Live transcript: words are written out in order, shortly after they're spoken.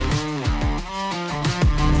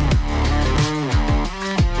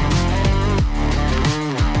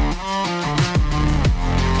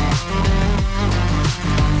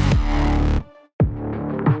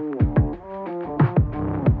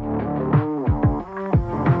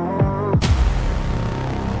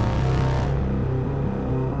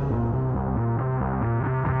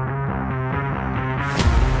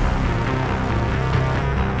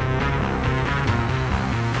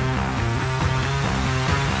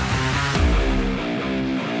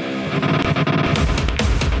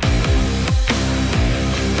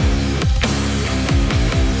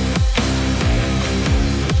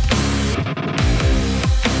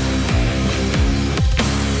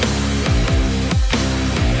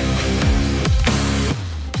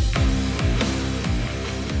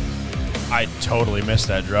totally missed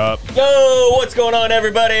that drop. Yo, what's going on,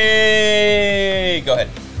 everybody? Go ahead.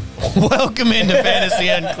 Welcome into Fantasy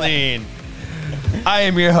Unclean. I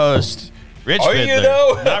am your host, Rich Are Fiddler. you,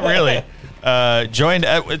 though? Not really. Joined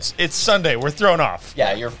at it's Sunday. We're thrown off.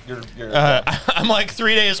 Yeah, you're I'm like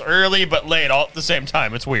 3 days early but late all at the same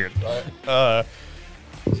time. It's weird. I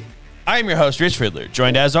am your host, Rich Fiddler,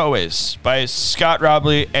 joined as always by Scott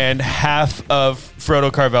Robley and half of Frodo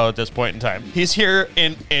Carvel at this point in time. He's here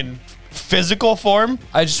in physical form.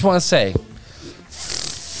 I just want to say,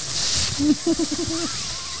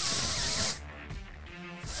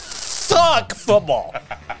 fuck football.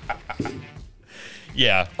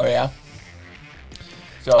 Yeah. Oh yeah.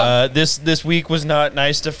 So This week was not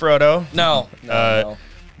nice to Frodo. No.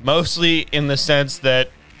 Mostly in the sense that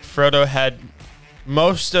Frodo had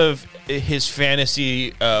most of his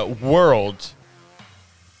fantasy world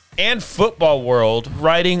and football world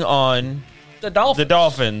riding on The Dolphins. the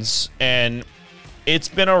Dolphins, and it's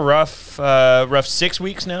been a rough 6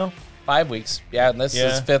 weeks now. 5 weeks. Yeah, and this Yeah.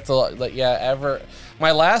 is fifth. Ever.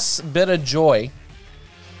 My last bit of joy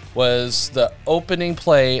was the opening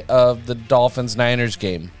play of the Dolphins-Niners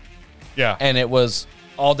game, Yeah, and it was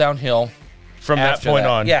all downhill from that after point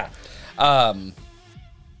on. Yeah.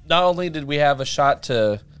 Not only did we have a shot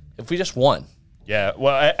to, if we just won. Yeah,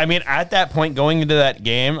 well, I mean, at that point going into that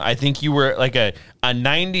game, I think you were like a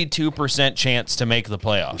 92% chance to make the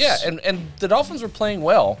playoffs. Yeah, and the Dolphins were playing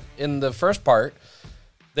well in the first part.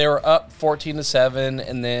 They were up 14-7,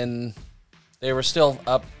 and then they were still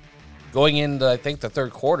up going into, I think, the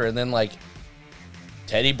third quarter, and then, like,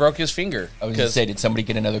 Teddy broke his finger. I was going to say, did somebody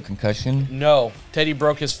get another concussion? No, Teddy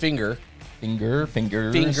broke his fingers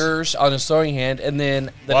on his throwing hand, and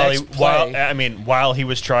then the next play. while he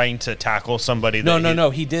was trying to tackle somebody. No.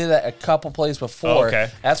 He did that a couple plays before. Oh, okay.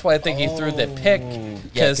 That's why I think he threw the pick,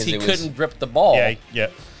 because he couldn't grip the ball. Yeah.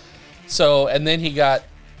 So, and then he got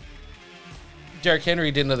Derrick Henry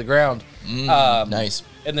into the ground. Nice.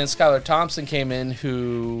 And then Skylar Thompson came in,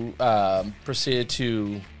 who proceeded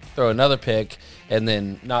to throw another pick and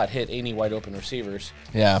then not hit any wide open receivers.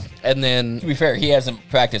 Yeah. And then To be fair, he hasn't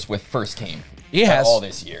practiced with first team. He has. all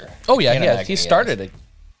this year. Oh yeah, Can't he has. imagine He started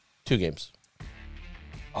 2 games.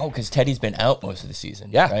 Oh, because Teddy's been out most of the season.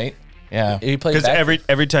 Yeah. Right. Yeah. He played Because back.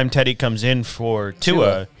 every time Teddy comes in for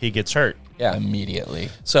Tua, he gets hurt. Yeah. Immediately.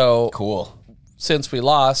 So Cool. since we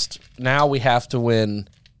lost, now we have to win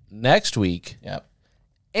next week Yep.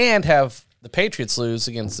 and have the Patriots lose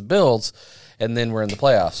against the Bills, and then we're in the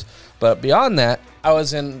playoffs. But beyond that, I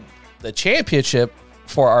was in the championship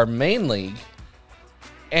for our main league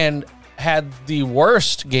and had the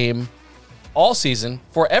worst game all season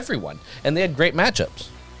for everyone, and they had great matchups.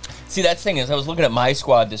 See, that's the thing is, I was looking at my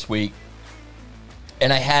squad this week,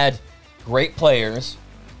 and I had great players.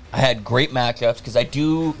 I had great matchups because I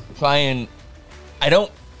do try and I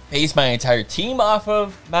don't base my entire team off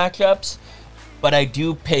of matchups, but I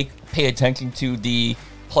do pay attention to the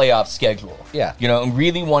playoff schedule. Yeah. And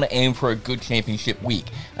really want to aim for a good championship week.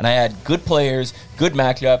 And I had good players, good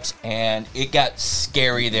matchups, and it got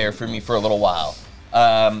scary there for me for a little while.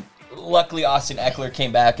 Luckily, Austin Eckler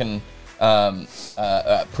came back and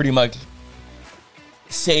pretty much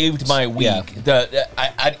saved my week. Yeah.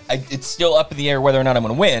 It's still up in the air whether or not I'm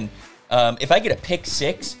going to win. If I get a pick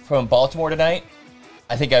 6 from Baltimore tonight,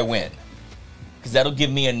 I think I win, because that'll give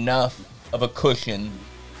me enough of a cushion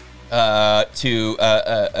because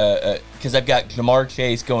I've got Jamar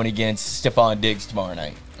Chase going against Stephon Diggs tomorrow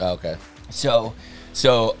night. Okay. So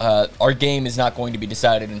our game is not going to be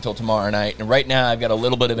decided until tomorrow night. And right now I've got a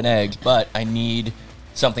little bit of an edge, but I need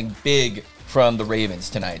something big from the Ravens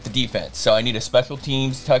tonight, the defense. So I need a special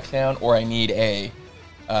teams touchdown, or I need a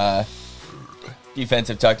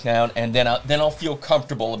defensive touchdown, and then I'll feel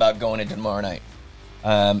comfortable about going into tomorrow night.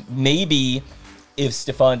 Maybe if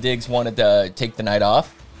Stephon Diggs wanted to take the night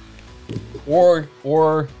off,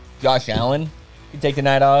 or Josh Allen could take the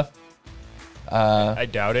night off. I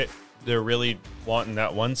doubt it. They're really wanting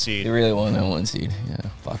that 1 seed. They really want that 1 seed. Yeah,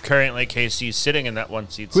 fuck. Currently, KC's sitting in that 1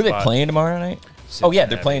 seed Who are spot. they playing tomorrow night? Cincinnati. Oh, yeah,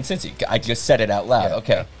 they're playing Cincy. I just said it out loud. Yeah,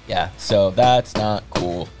 Okay, yeah. So that's not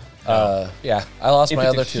cool. Yeah, I lost If my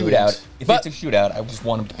it's other a 2 shootout, leagues. if But- it's a shootout, I just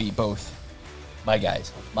want them to be both my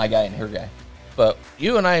guys, my guy and her guy. But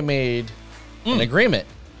you and I made an agreement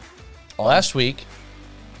last week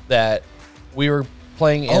that we were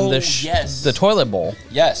playing in the toilet bowl,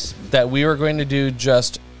 Yes. that we were going to do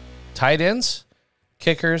just tight ends,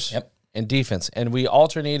 kickers, Yep. and defense. And we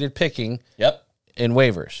alternated picking Yep. in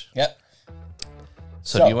waivers. Yep.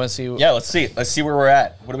 So do you want to see? Yeah, let's see. Let's see where we're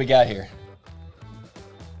at. What do we got here?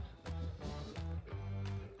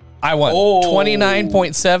 I won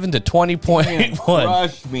 29.7 to 20.1.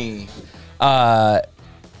 Crush me.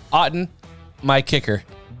 Otten, my kicker.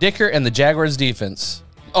 Dicker and the Jaguars defense.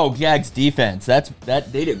 Oh, Jags defense. They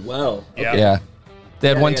did well. Yeah. Okay. Yeah. They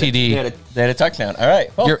had one They TD. had a touchdown. All right.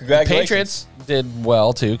 Well, The congratulations. Patriots did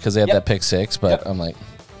well, too, because they had Yep. that pick six, but Yep. I'm like,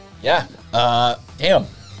 Yeah. Damn.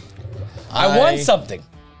 I won something.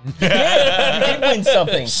 You did win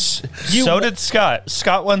something. So did Scott.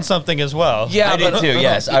 Scott won something as well. Yeah, I did but too.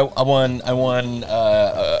 Yes, I won.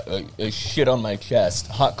 A shit on my chest.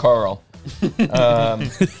 Hot Carl.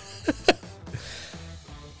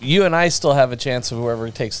 you and I still have a chance of whoever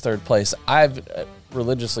takes third place. I've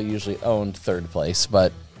religiously usually owned third place,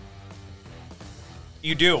 but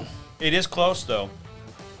You do. It is close, though.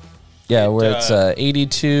 yeah, where it's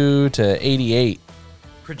 82 to 88.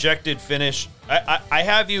 Projected finish. I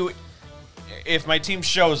have you, if my team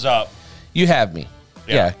shows up. You have me.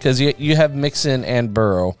 Yeah. Yeah, because you have Mixon and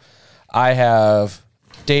Burrow. I have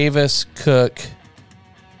Davis, Cook,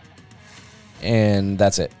 and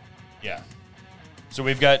that's it. Yeah. So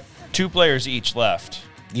we've got 2 players each left.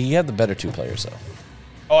 You have the better two players, though.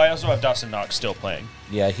 Oh, I also have Dawson Knox still playing.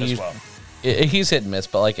 Yeah, as he's well. he's hit and miss,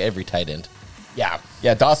 but like every tight end. Yeah.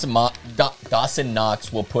 Yeah. Dawson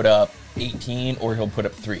Knox will put up 18, or he'll put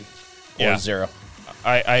up 3 or Yeah. 0.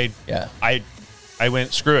 I Yeah.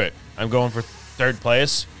 went, screw it. I'm going for third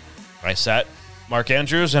place. I sat Mark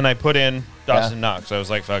Andrews and I put in Dawson Knox. I was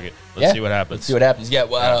like, fuck it. Let's see what happens. Let's see what happens. Yeah.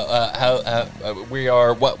 Well, we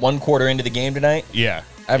are one quarter into the game tonight. Yeah.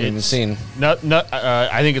 I haven't even It's seen.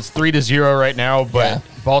 I think it's 3-0 right now, but Yeah.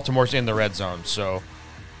 Baltimore's in the red zone, so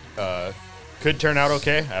could turn out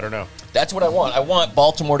okay. I don't know. That's what I want. I want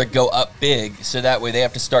Baltimore to go up big, so that way they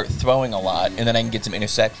have to start throwing a lot, and then I can get some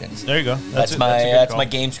interceptions. There you go. That's a my good call. my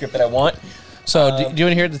game script that I want. So, do you want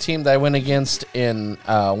to hear the team that I went against in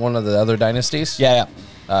one of the other dynasties? Yeah.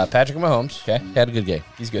 Patrick Mahomes. Okay. Had a good game.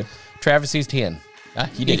 He's good. Travis Etienne.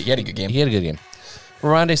 He did. He had a good game. He had a good game.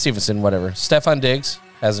 Rondé Stevenson, whatever. Stephon Diggs,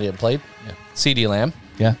 hasn't yet played. Yeah. CD Lamb.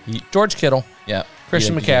 Yeah. George Kittle. Yeah.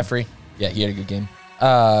 Christian He had a good McCaffrey. game. Yeah, he had a good game.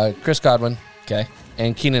 Chris Godwin. Okay.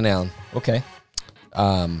 And Keenan Allen. Okay.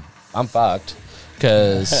 I'm fucked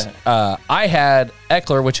because I had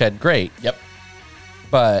Eckler, which had great, Yep.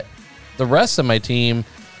 but the rest of my team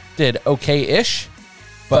did okay-ish.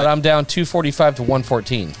 But I'm down 245 to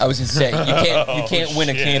 114. I was gonna say you can't win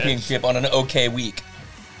a shit. championship on an okay week.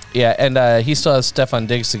 Yeah, and he still has Stephon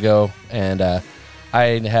Diggs to go, and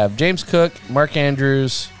I have James Cook, Mark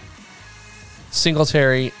Andrews,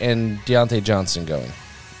 Singletary, and Deontay Johnson going,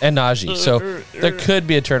 and Najee. So there could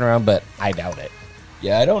be a turnaround, but I doubt it.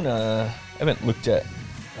 Yeah, I haven't looked at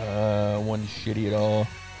one shitty at all.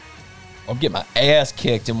 I'll get my ass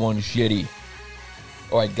kicked in one shitty.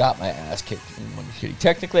 Or I got my ass kicked in one shitty.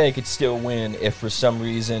 Technically, I could still win if for some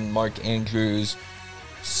reason Mark Andrews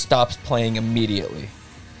stops playing immediately.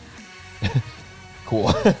 Cool.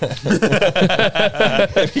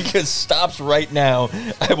 If he just stops right now,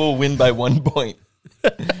 I will win by 1 point.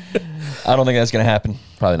 I don't think that's going to happen.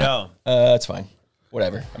 Probably not. No. That's fine.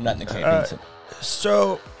 Whatever. I'm not in the championship.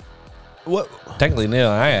 So, what? Technically,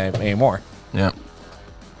 no, I am anymore. Yeah.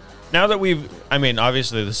 Now that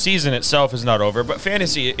obviously the season itself is not over, but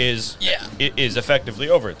fantasy is effectively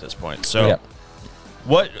over at this point. So, Yeah.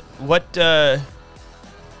 what's a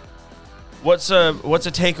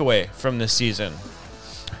takeaway from this season?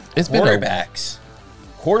 It's been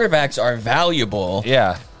Quarterbacks are valuable.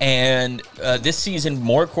 yeah. And this season,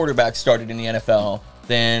 more quarterbacks started in the NFL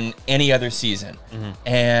than any other season.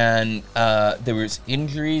 And there was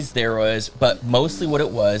injuries, but mostly what it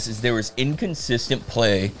was is there was inconsistent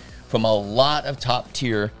play from a lot of top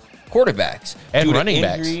tier quarterbacks And due to running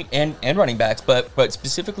backs. injury and running backs, but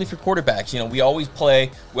specifically for quarterbacks, we always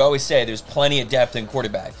say there's plenty of depth in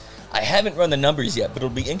quarterbacks. I haven't run the numbers yet, but it'll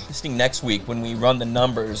be interesting next week when we run the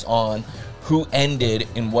numbers on who ended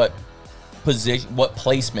in what position, what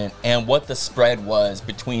placement, and what the spread was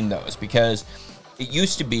between those, because it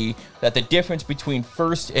used to be that the difference between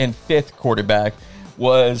first and fifth quarterback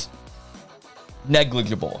was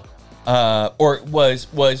negligible, or was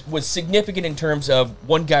significant in terms of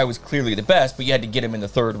one guy was clearly the best, but you had to get him in the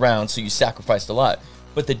third round, so you sacrificed a lot.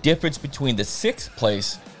 But the difference between the sixth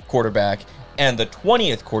place quarterback and the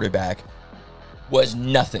 20th quarterback was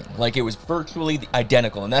nothing. Like, it was virtually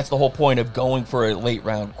identical, and that's the whole point of going for a late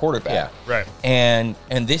round quarterback. Yeah, right. And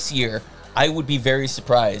this year, I would be very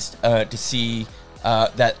surprised to see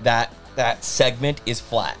that segment is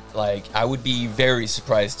flat. Like, I would be very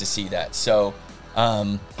surprised to see that. So,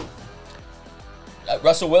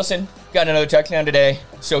 Russell Wilson got another touchdown today.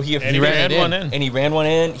 So he And he ran it one in. in. and he ran one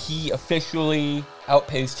in. He officially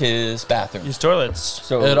outpaced his bathroom. His toilets.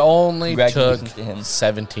 So It only took congratulations to him.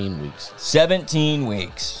 17 weeks. 17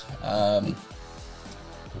 weeks.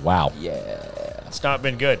 Wow. Yeah, It's not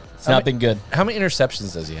been good. it's not been good. How many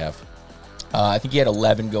interceptions does he have? I think he had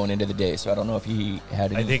 11 going into the day, so I don't know if he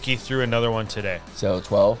had any. I think he threw another one today. So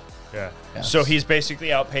 12. Yeah. Yeah. So he's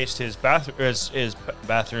basically outpaced his bathrooms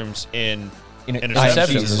in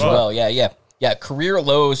Interceptions as well. Yeah. Career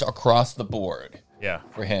lows across the board Yeah.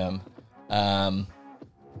 for him.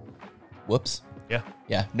 Whoops. Yeah.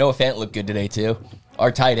 Yeah, Noah Fant looked good today, too.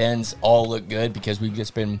 Our tight ends all look good because we've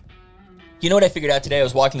just been... You know what I figured out today? I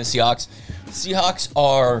was watching the Seahawks. The Seahawks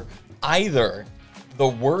are either the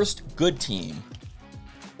worst good team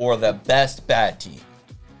or the best bad team.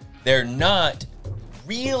 They're not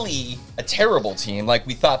really a terrible team like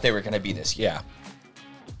we thought they were going to be this year. Yeah.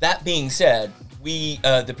 That being said,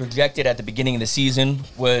 the projected at the beginning of the season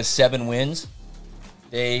was 7 wins.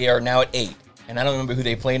 They are now at 8. And I don't remember who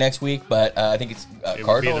they play next week, but I think it's would be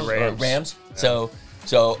Cardinals the or Rams. Rams.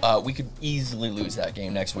 So we could easily lose that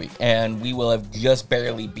game next week, and we will have just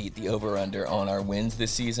barely beat the over/under on our wins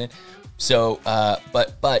this season. So,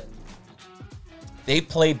 but they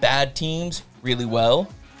play bad teams really well.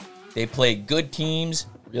 They play good teams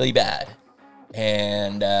really bad,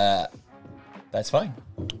 and that's fine.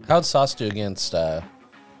 How'd Sauce do against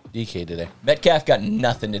DK today? Metcalf got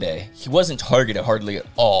nothing today. He wasn't targeted hardly at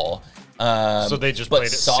all. So they just but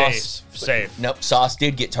played it safe. Nope, Sauce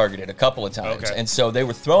did get targeted a couple of times. Okay. And so they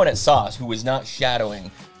were throwing at Sauce, who was not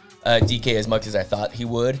shadowing DK as much as I thought he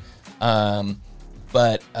would.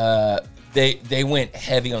 But they went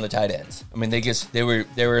heavy on the tight ends. I mean, they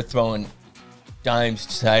were throwing dimes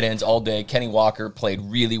to tight ends all day. Kenny Walker played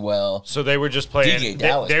really well. So they were just playing. DJ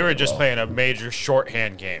Dallas They were played just well. playing a major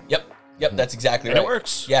shorthand game. Yep, that's exactly And it right.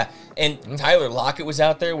 works. Yeah, and Tyler Lockett was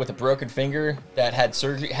out there with a broken finger that had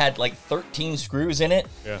surgery, had like 13 screws in it,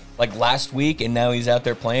 Yeah. like last week, and now he's out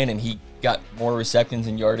there playing, and he got more receptions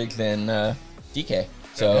and yardage than DK.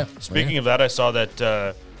 So, Speaking of that, I saw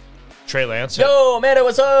that Trey Lance had, yo, Amanda,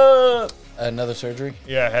 what's up? Another surgery?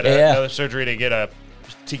 had Yeah. another surgery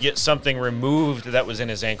to get something removed that was in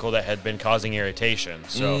his ankle that had been causing irritation.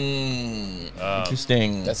 So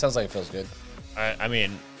Interesting. That sounds like it feels good. I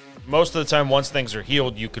mean, most of the time, once things are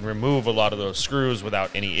healed, you can remove a lot of those screws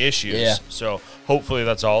without any issues. Yeah. So hopefully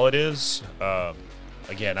that's all it is.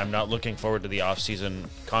 Again, I'm not looking forward to the offseason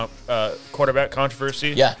quarterback controversy.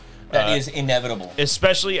 Yeah, that is inevitable.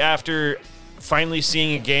 Especially after finally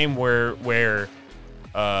seeing a game where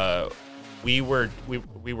we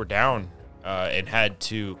were down and had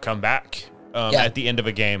to come back at the end of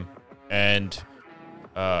a game, and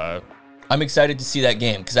I'm excited to see that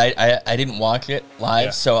game because I didn't watch it live,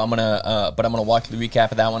 Yeah. so I'm gonna watch the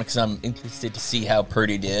recap of that one because I'm interested to see how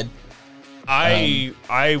Purdy did. I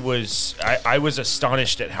was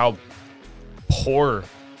astonished at how poor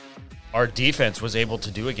our defense was able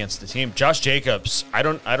to do against the team. Josh Jacobs, I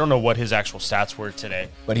don't know what his actual stats were today,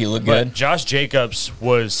 But he looked but good. Josh Jacobs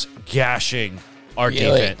was gashing our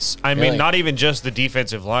Really? defense. I Really? mean, not even just the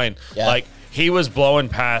defensive line. Yeah. Like he was blowing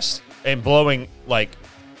past and blowing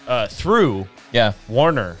through Yeah,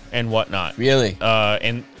 Warner and whatnot. really.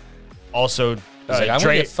 And also like, I'm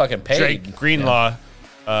gonna get fucking paid. Drake Greenlaw,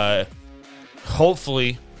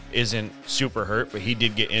 hopefully isn't super hurt, but he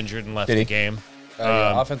did get injured and left Did he? the game.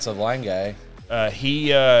 Offensive line guy.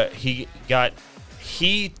 He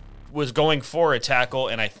was going for a tackle,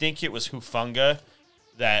 and I think it was Hufanga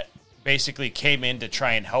that basically came in to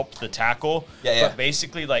try and help the tackle. Yeah. But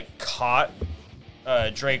basically caught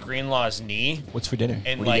Drake Greenlaw's knee What's for dinner?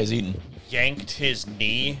 and What are you guys eating? yanked his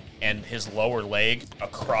knee and his lower leg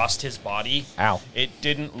across his body. Ow. It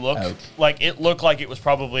didn't look Ouch. it looked like it was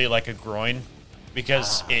probably like a groin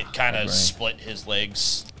because it kind of groin. split his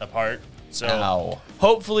legs apart. So Ow.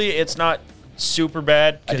 hopefully it's not super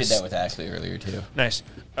bad. I did 'cause- that with Ashley earlier too. Nice.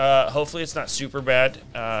 Hopefully it's not super bad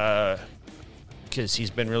because he's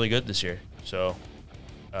been really good this year. So,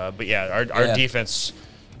 but yeah, our Yeah. defense,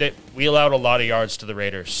 we allowed a lot of yards to the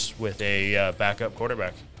Raiders with a backup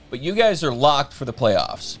quarterback. But you guys are locked for the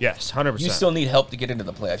playoffs. Yes, 100%. You still need help to get into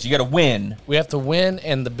the playoffs. You got to win We have to win,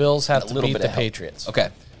 and the Bills have a to little beat bit the of help. Patriots. Okay,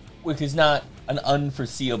 which is not an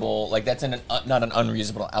unforeseeable. Like that's not an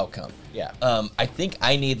unreasonable outcome. Yeah. I think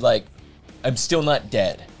I need I'm still not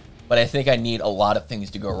dead, but I think I need a lot of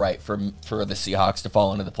things to go right for the Seahawks to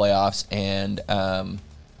fall into the playoffs, and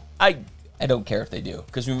I don't care if they do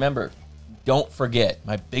because remember, don't forget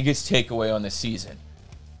my biggest takeaway on this season.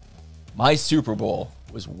 My Super Bowl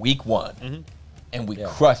was Week 1, and we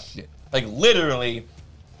crushed it. Like literally,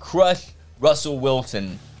 crushed Russell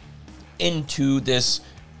Wilson into this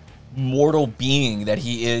mortal being that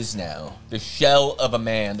he is now, the shell of a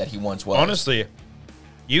man that he once was. Honestly,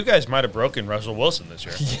 you guys might have broken Russell Wilson this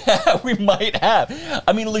year. Yeah, we might have.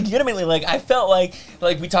 I mean, legitimately, like I felt like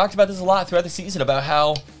we talked about this a lot throughout the season about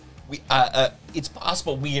how it's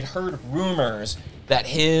possible we had heard rumors that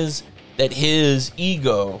his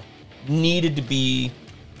ego needed to be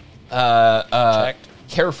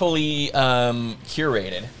carefully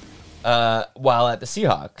curated while at the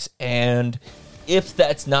Seahawks, and if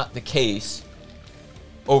that's not the case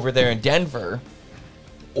over there in Denver,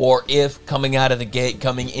 or if coming out of the gate,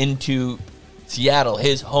 coming into Seattle,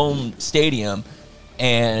 his home stadium,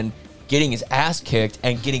 and getting his ass kicked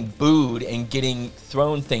and getting booed and getting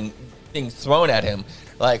things thrown at him,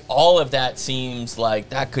 like all of that seems like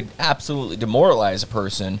that could absolutely demoralize a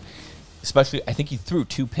person. Especially, I think he threw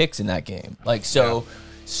 2 picks in that game. Like so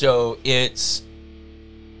it's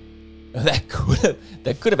that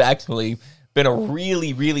could have actually been a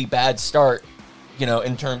really, really bad start.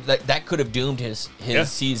 In terms that could have doomed his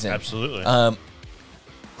season. Absolutely.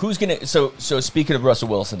 Who's gonna? So speaking of Russell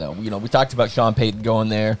Wilson, though, we talked about Sean Payton going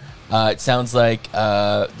there. It sounds like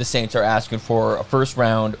the Saints are asking for a first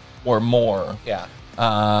round or more. Yeah.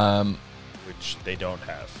 Which they don't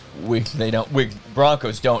have. Which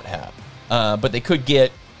Broncos don't have. But they could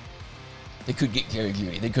get Gary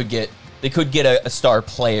Judy. They could get a star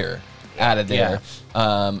player out of there.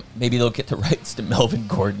 Yeah. Maybe they'll get the rights to Melvin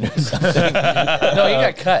Gordon or something. No, he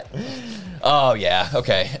got cut. Oh yeah.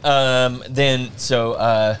 Okay. Then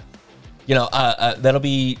that'll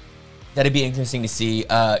be interesting to see.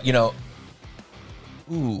 Javonte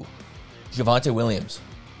Williams.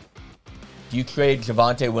 Do you trade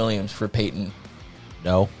Javonte Williams for Peyton?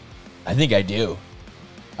 No. I think I do.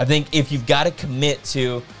 I think if you've got to commit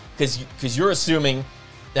to, because you're assuming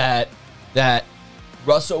that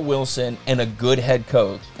Russell Wilson and a good head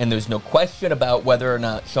coach, and there's no question about whether or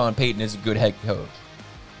not Sean Payton is a good head coach.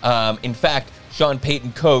 In fact, Sean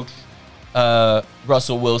Payton coached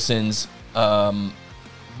Russell Wilson's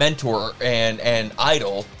mentor and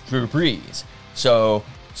idol, Drew Brees.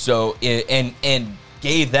 And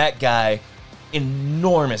gave that guy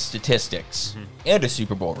enormous statistics and a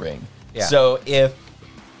Super Bowl ring. Yeah. So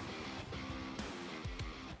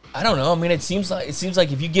I don't know. I mean, it seems like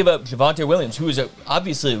if you give up Javonte Williams, who is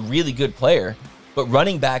obviously a really good player, but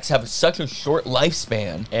running backs have such a short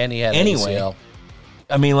lifespan. And he had anyway. ACL.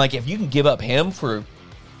 I mean, like if you can give up him for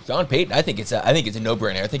Sean Payton, I think it's a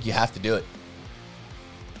no-brainer. I think you have to do it.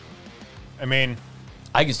 I mean,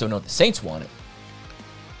 I just don't know if the Saints want it.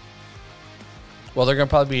 Well, they're going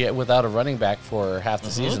to probably be without a running back for half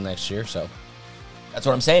the season next year, so. That's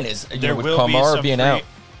what I'm saying is, there with will be Kamara some being out.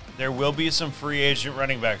 There will be some free agent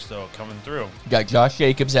running backs, though, coming through. You got Josh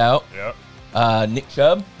Jacobs out. Yep. Nick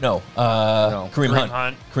Chubb? No. No. Kareem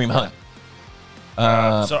Hunt. Kareem Hunt.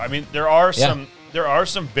 So, I mean, there are some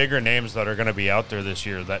bigger names that are going to be out there this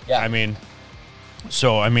year that, I mean,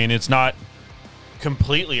 it's not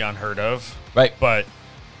completely unheard of. Right. But,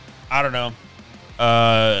 I don't know.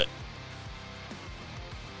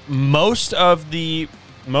 Most of the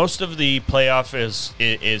playoff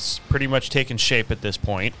is pretty much taking shape at this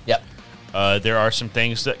point. Yep. There are some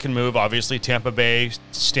things that can move. Obviously, Tampa Bay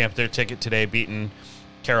stamped their ticket today, beating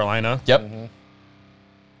Carolina. Yep.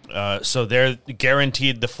 So they're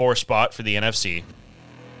guaranteed the 4 spot for the NFC.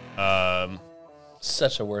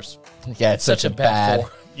 Such a worse. Yeah, it's such a bad.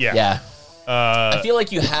 4. Yeah. Yeah. I feel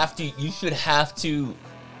like you should have to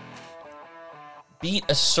beat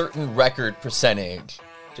a certain record percentage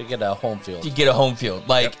To get a home field.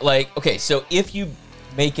 Like okay, so if you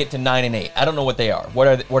make it to 9-8, I don't know what they are. What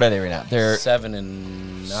are they right now? They're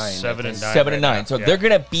 7-9. 7-9. 7-9. Right so now. they're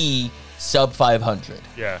gonna be sub 500.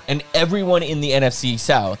 Yeah. And everyone in the NFC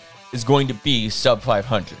South is going to be sub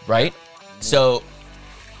 500, right? So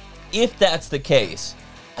if that's the case,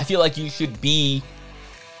 I feel like you should be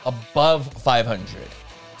above 500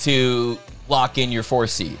 to lock in your 4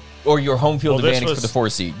 seed or your home field advantage for the 4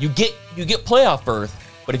 seed. You get playoff berth,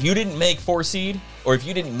 but if you didn't make 4 seed or if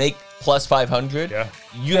you didn't make plus 500,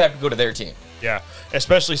 you have to go to their team. Yeah,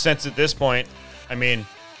 especially since at this point, I mean,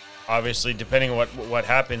 obviously depending on what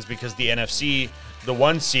happens, because the NFC, the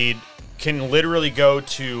 1 seed can literally go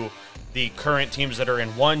to the current teams that are in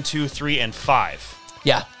 1, 2, 3, and 5.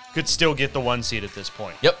 Yeah. Could still get the 1 seed at this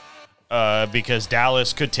point. Yep. Because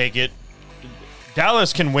Dallas could take it.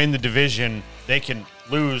 Dallas can win the division. They can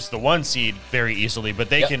lose the 1 seed very easily, but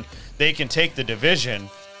they can take the division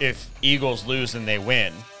if Eagles lose and they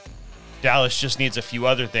win. Dallas just needs a few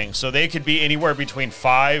other things. So they could be anywhere between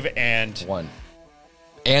 5 and 1.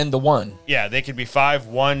 And the 1. Yeah, they could be 5,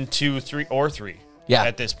 1, 2, 3, or 3. Yeah.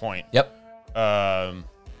 At this point. Yep.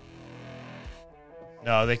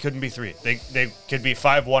 No, they couldn't be 3. They could be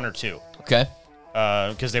 5, 1, or 2. Okay.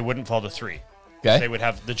 Because they wouldn't fall to 3. Okay. They would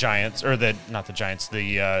have the Giants, or not the Giants,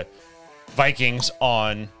 the Vikings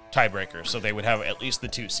on tiebreaker. So they would have at least the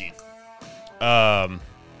 2 seed.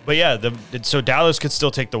 But yeah, so Dallas could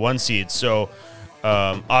still take the 1 seed. So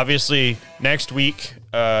obviously next week,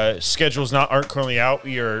 schedules aren't currently out.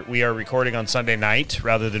 We are recording on Sunday night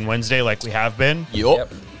rather than Wednesday like we have been.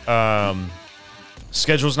 Yep.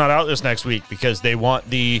 Schedule's not out this next week because they want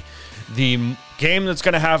the game that's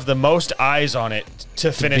going to have the most eyes on it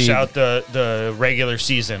to finish out the regular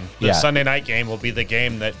season. The Sunday night game will be the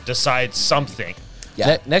game that decides something.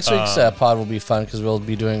 Yeah. Next week's pod will be fun because we'll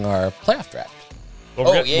be doing our playoff draft. But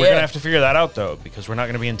we're going to have to figure that out, though, because we're not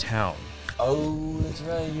going to be in town. Oh, that's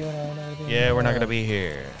right. You and I are not gonna be Yeah, we're not going to be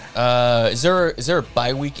here. Is there a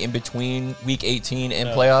bye week in between week 18 and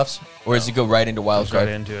playoffs? Or does it go right into wild card?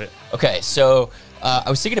 Right into it. Okay, so I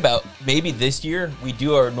was thinking about maybe this year we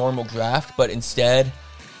do our normal draft, but instead,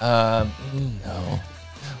 no.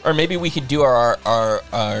 Or maybe we could do our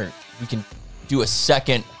we can do a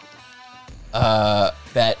second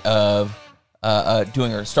bet of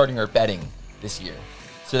starting our betting this year.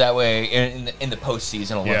 So that way, in the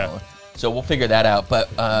postseason alone. Yeah. So we'll figure that out. But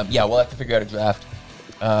we'll have to figure out a draft.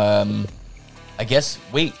 I guess.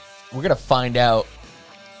 Wait, we're gonna find out.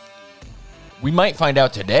 We might find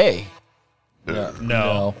out today.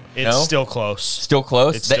 No. It's No? still close. Still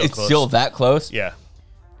close. It's still It's close. still that close. Yeah.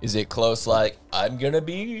 Is it close? Like I'm gonna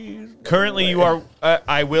be. Currently, you are.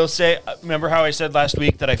 I will say. Remember how I said last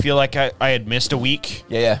week that I feel like I had missed a week?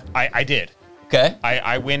 Yeah. I did. Okay.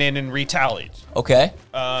 I went in and retallied. Okay.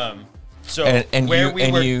 So And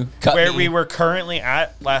you cut me. we were currently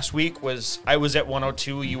at last week was I was at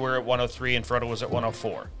 102, you were at 103, and Frodo was at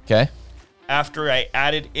 104. Okay. After I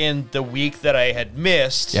added in the week that I had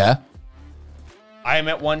missed, Yeah. I am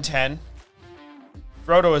at 110.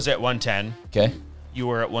 Frodo is at 110. Okay. You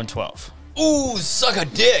were at 112. Ooh, suck a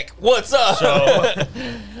dick. What's up? So,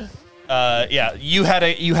 yeah, you had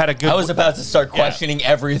a good. I was about to start questioning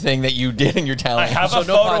everything that you did in your talent. I have So a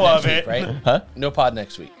no pod photo next of week, it. right? Huh? No pod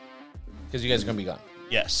next week because you guys are gonna be gone.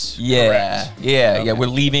 Yes. Yeah. Correct. Yeah. Yeah. Okay.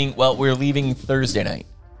 We're leaving Thursday night,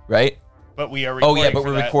 right? But we are. Oh Recording yeah, but for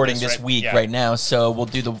we're that- recording that's this right. week Yeah. right now, so we'll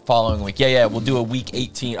do the following week. Yeah. We'll do a week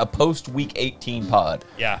 18, a post week 18 pod,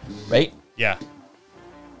 Yeah. right? Yeah.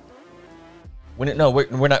 We're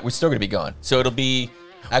not. We're still gonna be gone. So it'll be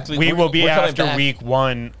actually We will be we're coming after back. week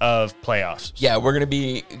 1 of playoffs. Yeah, we're gonna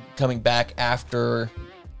be coming back after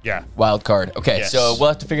Yeah. wild card. Okay, Yes. so we'll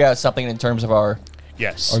have to figure out something in terms of our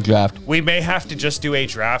Yes. draft We may have to just do a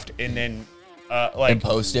draft and then and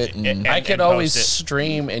post it. And, I could and always post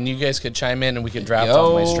stream, and you guys could chime in, and we could draft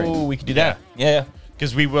off my stream. we can do that. Yeah.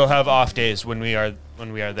 because we will have off days when we are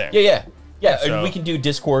there. Yeah. So- and we can do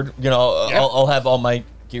Discord. You know, Yeah. I'll have all my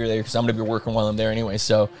gear there because I'm gonna be working while I'm there anyway.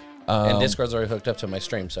 So. And Discord's already hooked up to my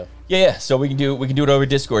stream, so Yeah. So we can do it over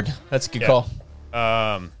Discord. That's a good Yeah. call.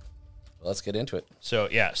 let's get into it. So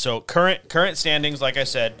yeah. So current standings, like I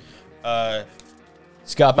said,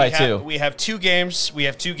 Scott by 2. we have 2 games. We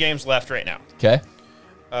have 2 games left right now. Okay.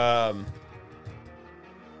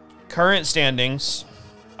 Current standings,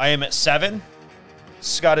 I am at 7.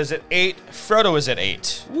 Scott is at 8. Frodo is at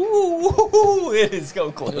 8. Ooh, it is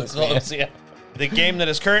so close. man. yeah. The game that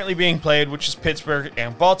is currently being played, which is Pittsburgh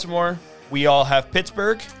and Baltimore, we all have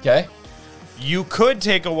Pittsburgh. Okay. You could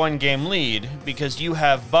take a 1-game lead because you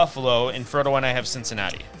have Buffalo and Frodo and I have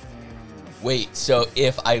Cincinnati. Wait. So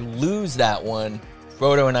if I lose that one,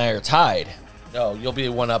 Frodo and I are tied. No, you'll be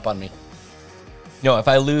one up on me. No, if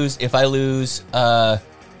I lose,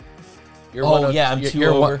 You're Oh, yeah, I'm 2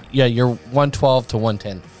 over. You're 112 to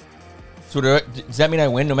 110. so does that mean I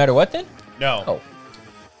win no matter what then? No. Oh.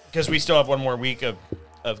 Because we still have one more week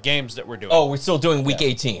of games that we're doing. Oh, we're still doing week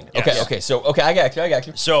 18. Yes. Okay. Okay. So I got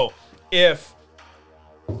you. So if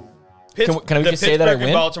Can we the just say that I Pittsburgh and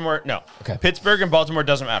win? Baltimore, no. Okay. Pittsburgh and Baltimore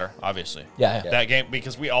doesn't matter, obviously. Yeah. That game,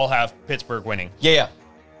 because we all have Pittsburgh winning. Yeah.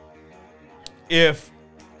 If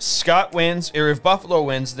Scott wins, or if Buffalo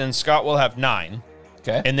wins, then Scott will have 9,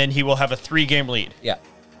 Okay. and then he will have a 3-game lead Yeah.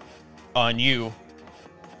 on you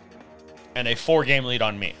and a 4-game lead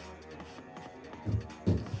on me.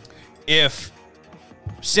 If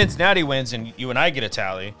Cincinnati wins and you and I get a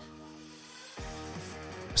tally,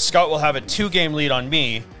 Scott will have a 2-game lead on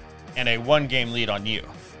me and a 1-game lead on you.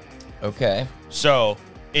 Okay. So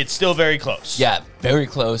it's still very close. Yeah, very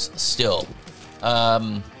close still.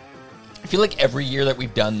 I feel like every year that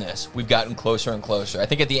we've done this, we've gotten closer and closer. I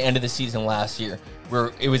think at the end of the season last year,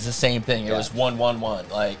 it was the same thing. It was 1-1-1.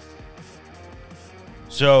 Like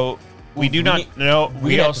So we do not know. we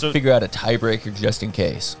We have also to figure out a tiebreaker just in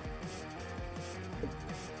case.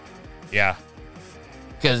 Yeah.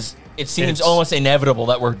 Because it seems It's- almost inevitable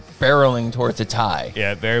that we're barreling towards a tie.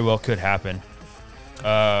 Yeah, it very well could happen.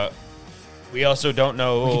 We also don't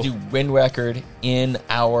know. We could do win record in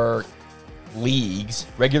our leagues,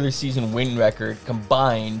 regular season win record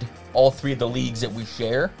combined, all three of the leagues that we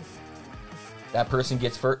share. That person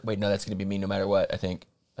gets first. Wait, no, that's going to be me no matter what. I think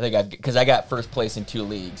because I got first place in 2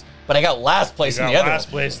 leagues, but I got last place in got the other. last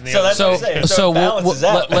one. place in the so other. that's what I'm saying. So, it balances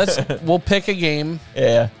out. we'll pick a game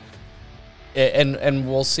Yeah. and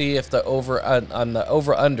we'll see if the over on the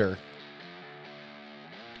over under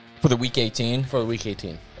For the week 18. for week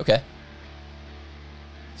 18. Okay.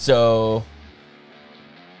 So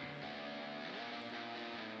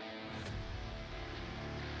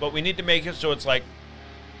But we need to make it so it's like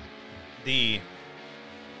the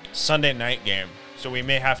Sunday night game. So we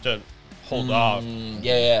may have to hold off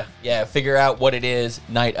yeah. Figure out what it is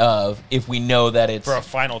night of if we know that it's for a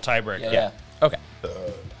final tiebreaker. yeah. Okay.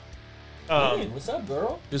 Hey, what's up,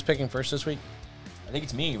 girl? Who's picking first this week? I think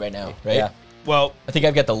it's me right now, right? Yeah. Well, I think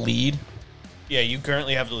I've got the lead, yeah, you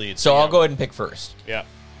currently have the lead. so yeah. I'll go ahead and pick first. Yeah.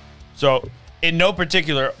 So in no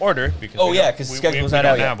particular order, because Oh, we yeah, don't- 'cause the we- schedule's we not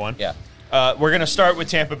don't out yet. have one. Yeah. We're going to start with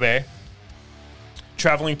Tampa Bay,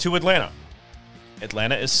 traveling to Atlanta.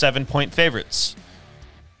 Atlanta is 7-point favorites.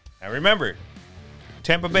 Now remember,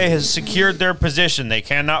 Tampa Bay has secured their position. They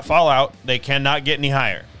cannot fall out. They cannot get any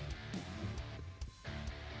higher.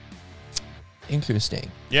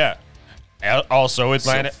 Interesting. Yeah. Also,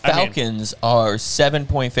 Atlanta. So Falcons are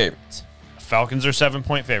 7-point favorites. Falcons are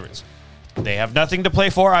 7-point favorites. They have nothing to play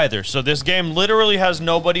for either. So this game literally has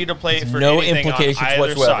nobody to play for. No anything implications on either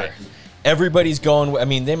whatsoever. side. Everybody's going. I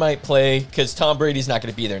mean, they might play because Tom Brady's not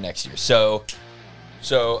going to be there next year. So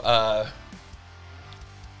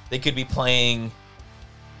they could be playing.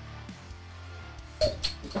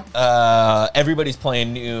 Everybody's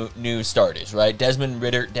playing new starters, right? Desmond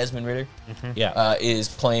Ritter Yeah. is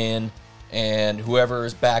playing, and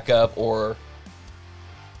whoever's backup or.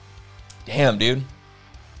 Damn, dude.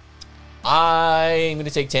 I'm going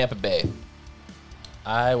to take Tampa Bay.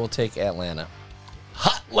 I will take Atlanta.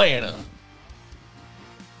 Hotlanta.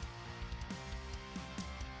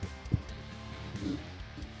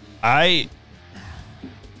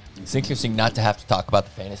 It's interesting not to have to talk about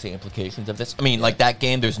the fantasy implications of this. I mean, like that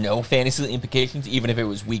game, there's no fantasy implications, even if it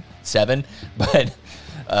was week 7. But,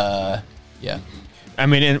 yeah. I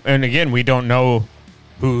mean, and again, we don't know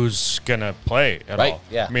who's gonna play at Right, all.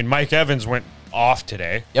 yeah. I mean, Mike Evans went off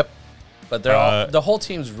today. Yep. But they're all, the whole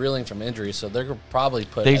team's reeling from injury, so they're gonna probably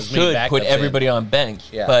put They as many should put backups everybody in. on bench.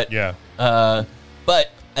 Yeah. But, Yeah.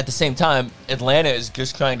 but at the same time, Atlanta is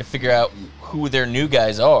just trying to figure out who their new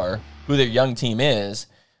guys are, who their young team is,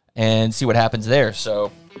 and see what happens there.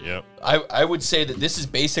 So Yep. I would say that this is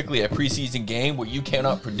basically a preseason game where you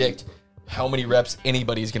cannot predict how many reps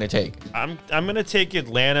anybody's going to take. I'm gonna take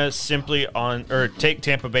Atlanta simply on, or take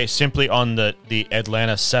Tampa Bay simply on the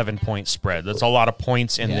Atlanta 7-point spread. That's a lot of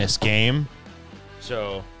points in this game.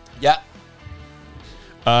 So Yeah.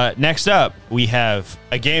 next up, we have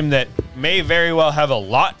a game that may very well have a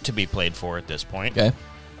lot to be played for at this point. Okay.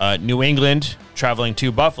 New England traveling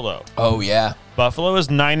to Buffalo. Oh, yeah. Buffalo is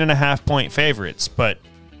 9.5-point favorites, but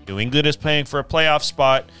New England is playing for a playoff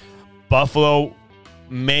spot. Buffalo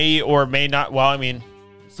may or may not. Well, I mean,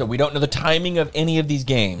 So we don't know the timing of any of these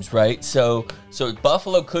games, right? So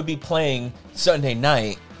Buffalo could be playing Sunday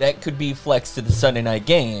night. That could be flexed to the Sunday night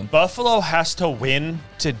game Buffalo has to win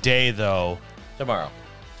today, though. tomorrow.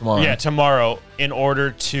 tomorrow. Yeah, tomorrow, in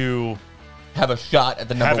order to Have a shot at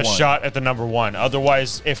the number have a one. shot at the number one.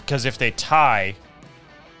 Otherwise, if they tie,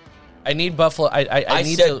 I need Buffalo. I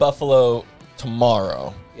need said to. Buffalo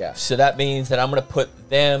tomorrow. Yeah. So that means that I'm going to put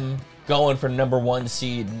them going for number 1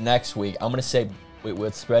 seed next week. I'm going to say, wait,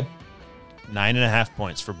 what's the spread? 9.5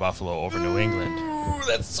 points for Buffalo over New England, Ooh,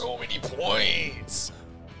 that's so many points.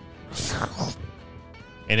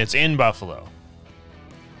 and it's in Buffalo.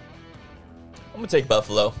 I'm going to take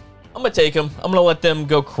Buffalo. I'm going to take them. I'm going to let them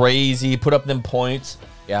go crazy, put up them points.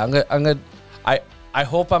 Yeah, I'm gonna. I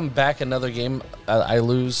hope I'm back another game. I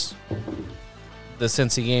lose the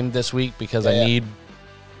Cincy game this week because I Yeah. need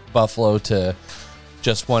Buffalo to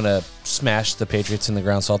just want to smash the Patriots in the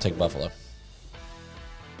ground. So I'll take Buffalo.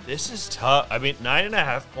 This is tough. I mean,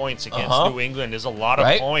 9.5 points against Uh-huh. New England is a lot of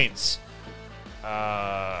Right? points.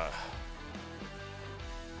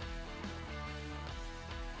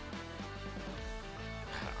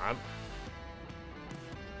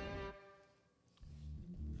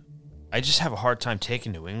 I just have a hard time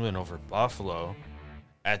taking New England over Buffalo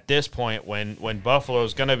at this point when Buffalo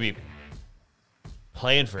is going to be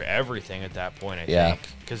playing for everything at that point, I Yeah. think.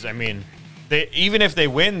 Because, I mean, even if they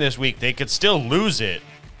win this week, they could still lose it.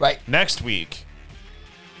 Right. next week.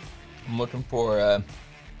 I'm looking for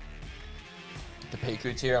the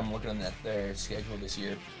Patriots here. I'm looking at their schedule this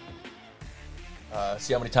year.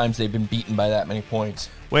 See how many times they've been beaten by that many points.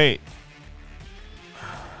 Wait.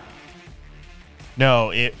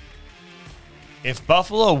 No, if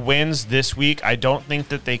Buffalo wins this week, I don't think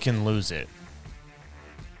that they can lose it.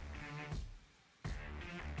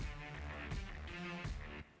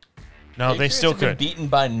 No, Patriots they still have been could. beaten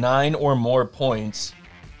by 9 or more points.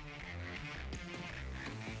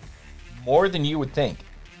 More than you would think.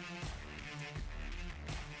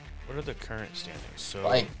 What are the current standings? So,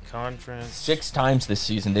 Like, conference. 6 times this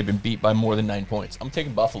season they've been beat by more than 9 points. I'm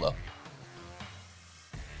taking Buffalo.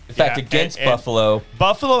 In fact, Yeah, against and Buffalo,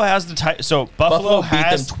 Buffalo has the tie. So Buffalo beat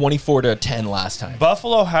has them 24-10 last time.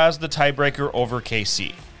 Buffalo has the tiebreaker over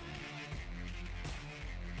KC.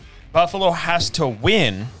 Buffalo has to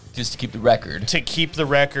win Just to keep the record. to keep the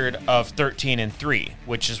record of 13-3,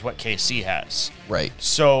 which is what KC has. Right.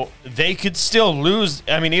 So they could still lose.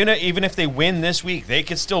 I mean, even if they win this week, they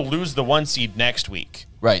could still lose the 1 seed next week.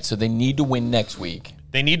 Right. So they need to win next week.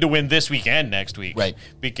 They need to win this week and next week. Right.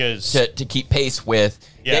 Because To keep pace with.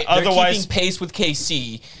 Yeah, They're otherwise- keeping pace with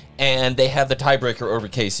KC, and they have the tiebreaker over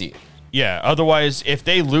KC. yeah, otherwise if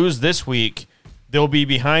they lose this week, they'll be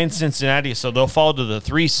behind Cincinnati, so they'll fall to the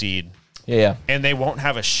 3 seed. Yeah. And they won't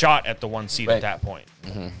have a shot at the 1 seed Right. at that point.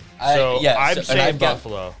 And I'm saying I've got-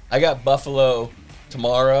 Buffalo. I got Buffalo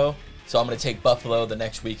tomorrow, so I'm going to take Buffalo the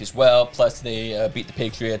next week as well. Plus, they beat the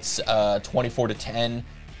Patriots 24-10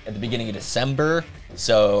 at the beginning of December.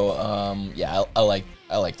 So, I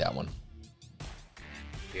like that one.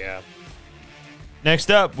 Yeah. Next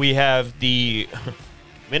up, we have the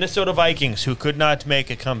Minnesota Vikings, who could not make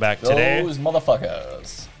a comeback today. Those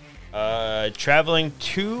motherfuckers. Traveling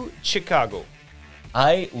to Chicago.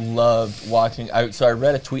 I loved watching. So I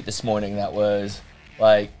read a tweet this morning that was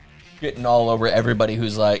like shitting all over everybody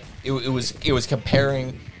who's like it was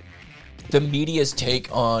comparing the media's take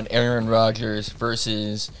on Aaron Rodgers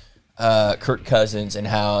versus Kirk Cousins, and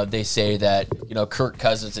how they say that Kirk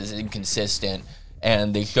Cousins is inconsistent,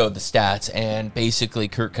 and they showed the stats, and basically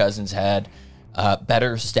Kirk Cousins had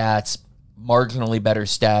better stats, marginally better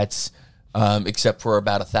stats, except for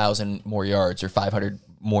about 1,000 more yards or 500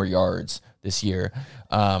 more yards this year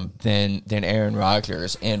than Aaron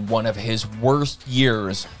Rodgers, in one of his worst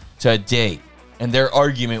years to date. And their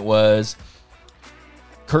argument was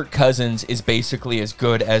Kirk Cousins is basically as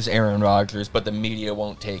good as Aaron Rodgers, but the media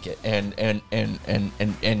won't take it. And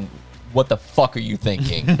what the fuck are you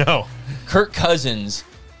thinking? No. Kirk Cousins,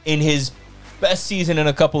 in his best season in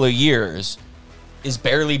a couple of years, is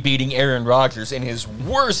barely beating Aaron Rodgers in his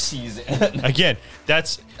worst season. Again,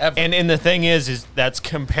 that's Ever. and the thing is that's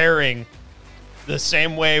comparing the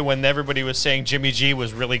same way when everybody was saying Jimmy G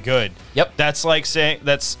was really good. Yep. That's like saying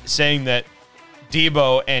that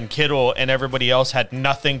Debo and Kittle and everybody else had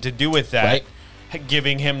nothing to do with that,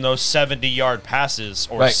 giving him those 70-yard passes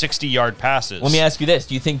or Right. 60-yard passes. Let me ask you this.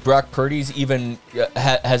 Do you think Brock Purdy's even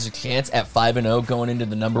has a chance at 5-0 going into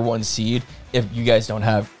the number 1 seed if you guys don't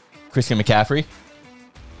have Christian McCaffrey?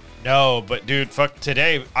 No, but dude, fuck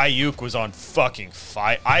today. Ayuk was on fucking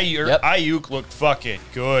fire. Yep. Ayuk looked fucking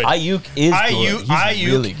good. Ayuk is good. He's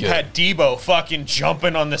really good. Had Debo fucking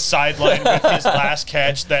jumping on the sideline with his last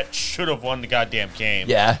catch that should have won the goddamn game.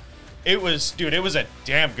 Yeah. It was a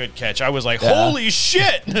damn good catch. I was like, Yeah. holy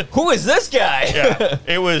shit. Who is this guy? Yeah,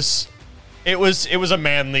 it was a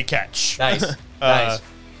manly catch. Nice. Nice.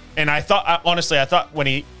 And I thought when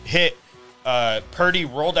he hit, Purdy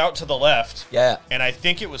rolled out to the left. Yeah. And I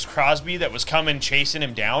think it was Crosby that was coming chasing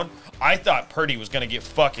him down. I thought Purdy was going to get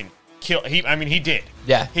fucking killed. He did.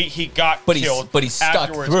 Yeah. He got But killed. he stuck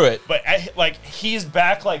afterwards. through it. But he's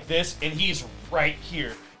back like this, and he's right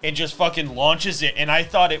here, and just fucking launches it. And I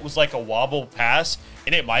thought it was like a wobble pass,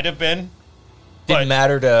 and it might have been. Didn't but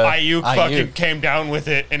matter to Ayuk fucking came down with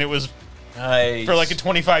it, and it was Nice. for like a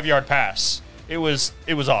 25-yard pass. It was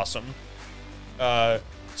awesome.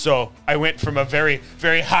 So I went from a very,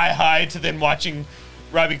 very high to then watching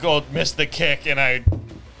Robbie Gould miss the kick, and I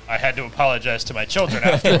had to apologize to my children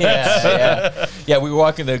afterwards. Yeah, we were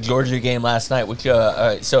walking the Georgia game last night, which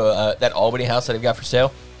that Albany house that I've got for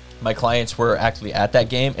sale. My clients were actually at that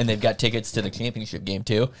game, and they've got tickets to the championship game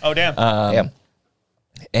too. Oh, damn.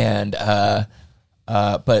 And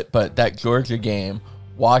but that Georgia game,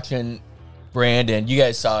 watching Brandon, you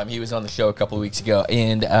guys saw him. He was on the show a couple of weeks ago,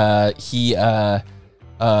 and he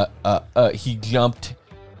jumped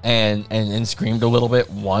and screamed a little bit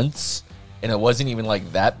once, and it wasn't even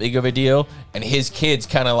like that big of a deal. And his kids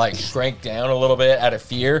kind of like shrank down a little bit out of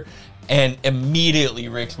fear. And immediately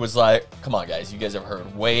Rick was like, "Come on, guys, you guys have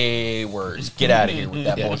heard way worse. Get out of here with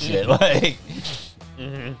that bullshit." Like,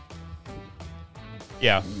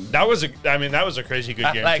 Yeah, that was a crazy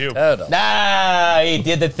good game too. nah, he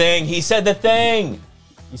did the thing. He said the thing.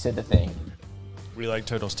 He said the thing. We like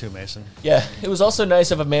turtles too, Mason. Yeah, it was also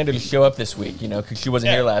nice of Amanda to show up this week, because she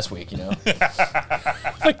wasn't here last week,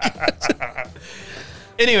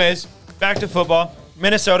 Anyways, back to football.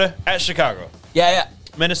 Minnesota at Chicago. Yeah.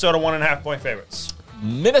 Minnesota 1.5 point favorites.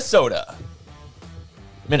 Minnesota.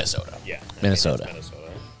 Yeah, Minnesota.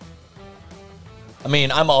 I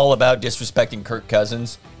mean, I'm all about disrespecting Kirk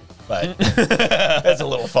Cousins, but that's a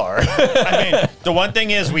little far. I mean, the one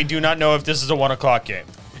thing is we do not know if this is a 1 o'clock game.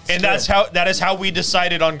 And that is how we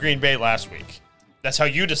decided on Green Bay last week. That's how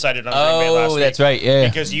you decided on Green Bay last week. Oh, that's right, yeah.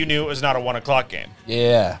 Because you knew it was not a 1 o'clock game.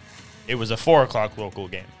 Yeah. It was a 4 o'clock local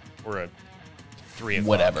game. Or a 3 o'clock.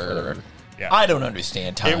 Whatever. Yeah. I don't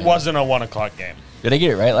understand time. It wasn't a 1 o'clock game. Did I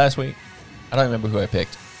get it right last week? I don't remember who I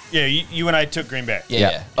picked. Yeah, you and I took Green Bay.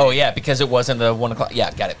 Yeah. Oh, yeah, because it wasn't the 1 o'clock.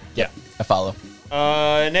 Yeah, got it. Yeah. I follow.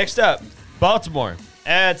 Next up, Baltimore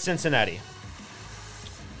at Cincinnati.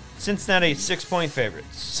 Cincinnati 6-point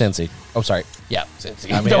favorites. Cincy. Oh, sorry. Yeah.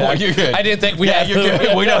 I mean, Don't worry, you're good. I didn't think we had. You're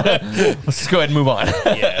good. We don't. Let's just go ahead and move on.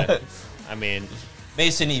 Yeah. I mean,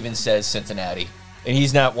 Mason even says Cincinnati, and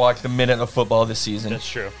he's not watched a minute of football this season. that's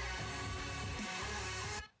true.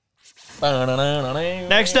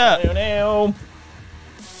 Next up.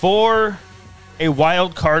 For a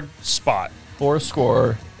wild card spot, 4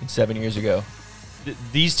 score 7 years ago.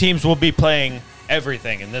 these teams will be playing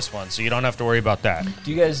everything in this one, so you don't have to worry about that.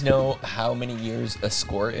 Do you guys know how many years a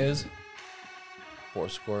score is? 4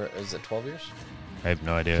 score. Is it 12 years? I have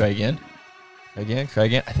no idea. Try again. Try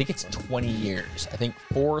again. I think it's 20 years. I think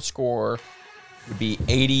 4 score would be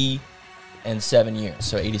 87 years.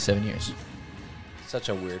 So 87 years. Such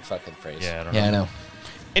a weird fucking phrase. Yeah, I don't Yeah, know. I know.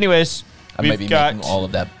 Anyways, I might be making all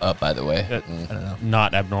of that up, by the way. I don't know.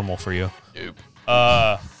 Not abnormal for you.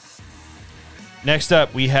 Nope. Next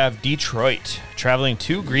up, we have Detroit traveling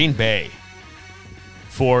to Green Bay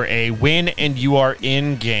for a win and you are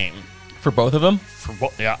in game. For both of them?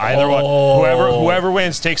 Yeah, either one. Whoever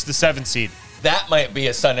wins takes the 7th seed. That might be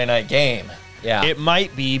a Sunday night game. Yeah. It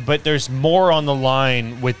might be, but there's more on the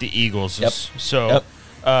line with the Eagles. Yep. So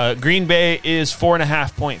Green Bay is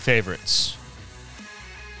 4.5 point favorites.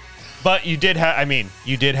 But you did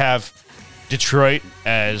have Detroit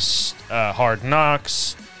as Hard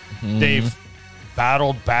Knocks. Mm-hmm. They've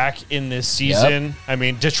battled back in this season. Yep. I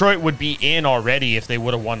mean, Detroit would be in already if they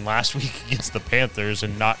would have won last week against the Panthers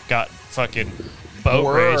and not got fucking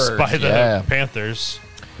boat raced by the Panthers.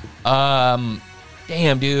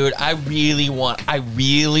 Damn, dude, I really want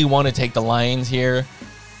to take the Lions here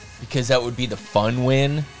because that would be the fun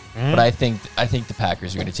win. But I think the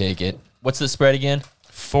Packers are going to take it. What's the spread again?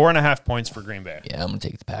 4.5 points for Green Bay. Yeah, I'm going to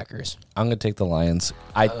take the Packers. I'm going to take the Lions.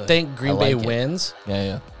 I think Green Bay wins,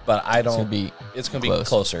 Yeah. but I don't. It's It's going to be close.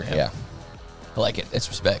 closer. Yeah. I like it. It's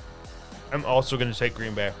respect. I'm also going to take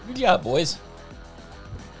Green Bay. Good job, boys.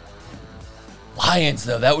 Lions,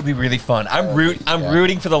 though, that would be really fun. I'm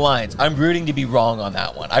rooting for the Lions. I'm rooting to be wrong on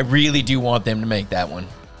that one. I really do want them to make that one.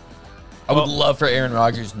 I would love for Aaron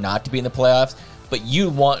Rodgers not to be in the playoffs, but you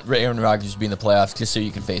want Aaron Rodgers to be in the playoffs just so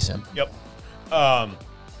you can face him. Yep.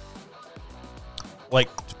 Like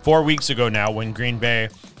 4 weeks ago now, when Green Bay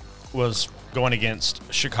was going against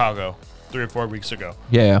Chicago 3 or 4 weeks ago,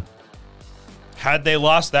 Yeah. had they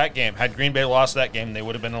lost that game, had Green Bay lost that game, they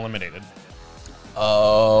would have been eliminated.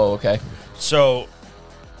 Oh, okay. So,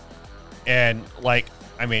 and like,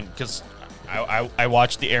 I mean, because I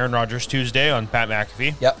watched the Aaron Rodgers Tuesday on Pat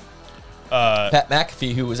McAfee. Yep. Pat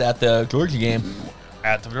McAfee, who was at the Georgia game,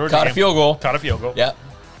 At the Georgia caught a game. field goal. Caught a field goal. Yep.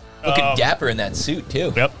 Looking dapper in that suit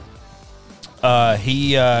too. Yep.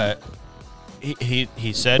 He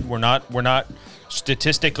said we're not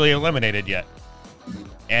statistically eliminated yet,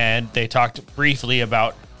 and they talked briefly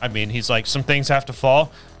about. I mean, he's like, some things have to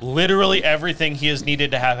fall. Literally everything he has needed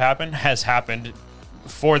to have happen has happened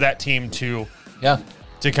for that team to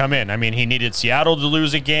come in. I mean, he needed Seattle to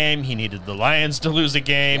lose a game. He needed the Lions to lose a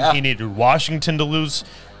game. Yeah. He needed Washington to lose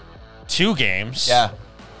 2 games.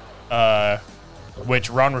 Yeah. Which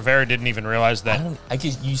Ron Rivera didn't even realize that.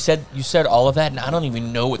 You said all of that, and I don't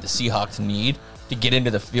even know what the Seahawks need to get into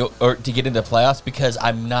the field or to get into the playoffs because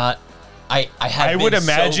I'm not. I would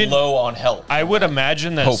imagine so low on help. I would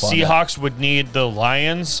imagine that Hope on Seahawks would need the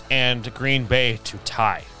Lions and Green Bay to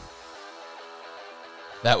tie.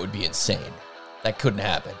 That would be insane. That couldn't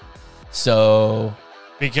happen. So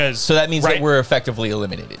because So that means that we're effectively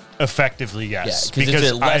eliminated. effectively, yes. Yeah, 'cause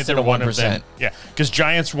it's less than a either one of 1%. them. Yeah, because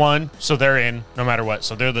Giants won, so they're in no matter what.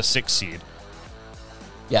 So they're the 6th seed.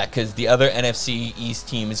 Yeah, because the other NFC East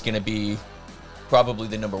team is going to be probably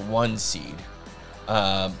the number 1 seed.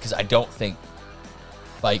 Because I don't think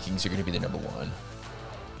Vikings are going to be the number 1.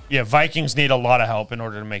 Yeah, Vikings need a lot of help in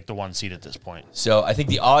order to make the 1 seed at this point. So I think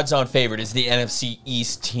the odds-on favorite is the NFC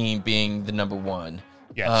East team being the number 1.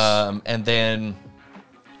 Yes. And then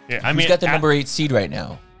Yeah, who's got the number 8 seed right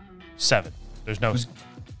now? 7. There's no.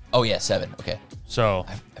 Oh yeah, 7. Okay, So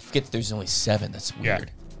I forget that there's only 7. That's Yeah.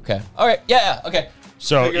 weird. Okay. All right. Yeah. Okay.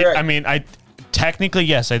 So You're right. I mean, I technically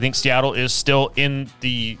yes, I think Seattle is still in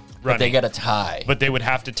the running, But they got a tie. but they would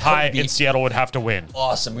have to tie, be- and Seattle would have to win.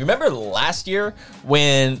 Awesome. Remember last year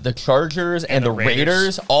when the Chargers and the the Raiders.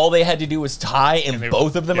 Raiders, all they had to do was tie, and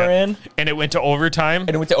both of them Yeah. are in? and it went to overtime.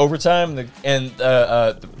 And it went to overtime,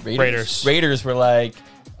 the Raiders were like,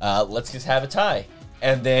 let's just have a tie.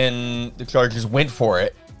 And then the Chargers went for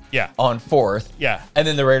it Yeah, on 4th. yeah. And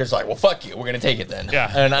then the Raiders are like, well, fuck you. We're going to take it then.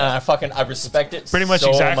 Yeah. And I respect it. Pretty much so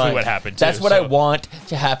exactly much. what happened, That's too, what I so- want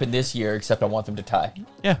to happen this year, except I want them to tie.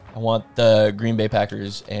 Yeah. I want the Green Bay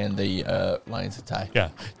Packers and the Lions to tie. Yeah,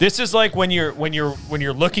 this is like when you're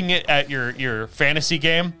looking at your fantasy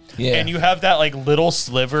game, Yeah. and you have that like little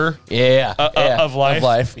sliver Yeah. yeah. of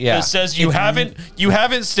life, yeah. that says you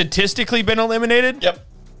haven't statistically been eliminated. Yep.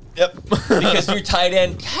 Because your tight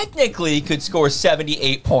end technically could score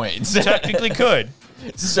 78 points. Technically could.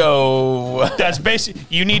 So That's basic.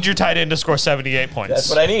 You need your tight end to score 78 points. that's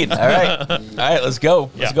what I need. All right. Let's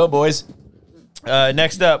go. Let's Yeah. go, boys.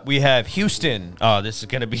 Next up, we have Houston. Oh, this is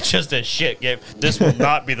going to be just a shit game. This will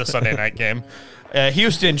not be the Sunday night game.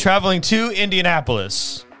 Houston traveling to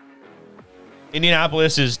Indianapolis.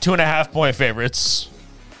 Indianapolis is 2.5-point favorites.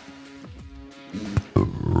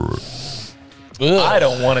 I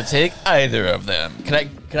don't want to take either of them.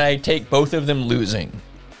 Can I take both of them losing?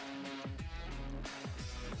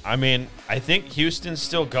 I mean, I think Houston's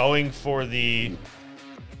still going for the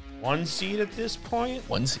 1 seed at this point.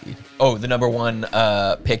 1 seed. Oh, the number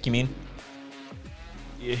 1 pick, you mean?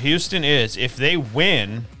 Houston is. If they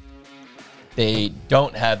win, They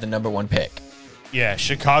don't have the number 1 pick. yeah,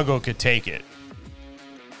 Chicago could take it.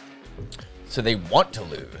 So they want to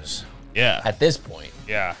lose Yeah. at this point.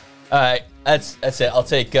 Yeah. All right, that's it. I'll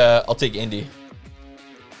take Indy.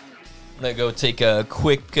 I'm gonna go take a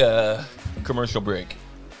quick commercial break.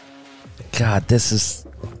 God, this is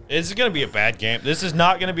It's going to be a bad game. This is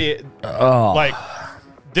not going to be oh. like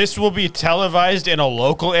this will be televised in a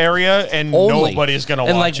local area and Only. nobody's going to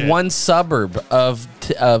watch in like it. one suburb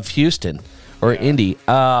of Houston or Indy.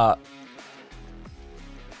 Yeah,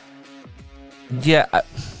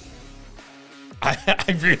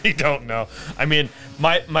 I really don't know. I mean,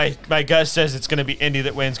 my gut says it's going to be Indy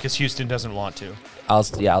that wins because Houston doesn't want to. I'll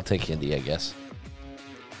take Indy, I guess.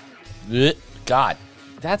 God,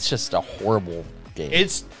 that's just a horrible game.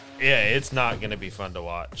 It's not going to be fun to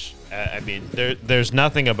watch. I mean, there's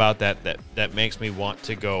nothing about that makes me want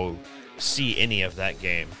to go see any of that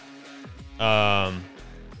game. And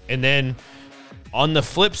then on the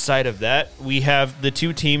flip side of that, we have the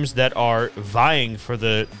two teams that are vying for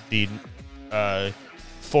the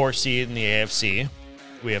 4 seed in the AFC.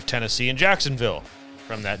 We have Tennessee and Jacksonville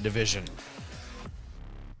from that division.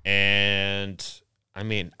 And I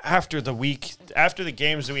mean, after the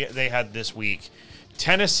games they had this week,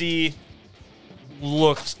 Tennessee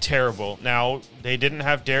looked terrible. Now, they didn't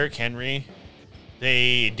have Derrick Henry.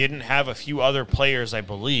 They didn't have a few other players, I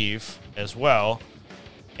believe, as well.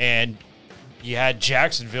 And you had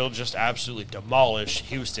Jacksonville just absolutely demolish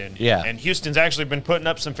Houston. Yeah. And Houston's actually been putting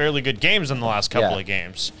up some fairly good games in the last couple of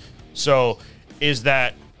games. So is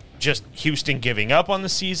that just Houston giving up on the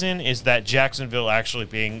season? Is that Jacksonville actually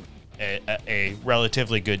being a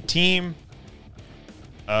relatively good team?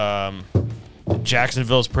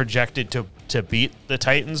 Jacksonville's projected to beat the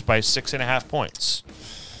Titans by 6.5 points.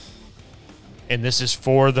 And this is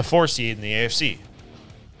for the 4 seed in the AFC.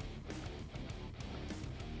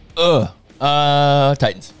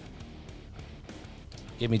 Titans.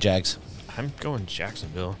 Give me Jags. I'm going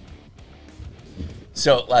Jacksonville.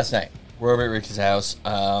 So last night we're over at Rich's house,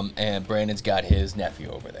 and Brandon's got his nephew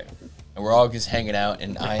over there, and we're all just hanging out.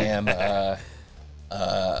 And I am,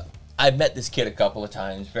 I've met this kid a couple of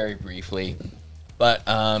times, very briefly, but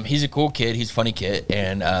he's a cool kid. He's a funny kid,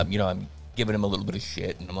 and I'm giving him a little bit of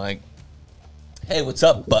shit, and I'm like, "Hey, what's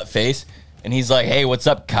up, buttface?" And he's like, "Hey, what's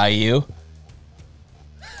up, Caillou?"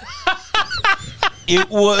 It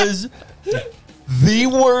was the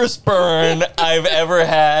worst burn I've ever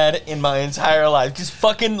had in my entire life. Just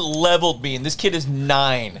fucking leveled me. And this kid is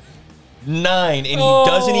 9. 9, and he Oh,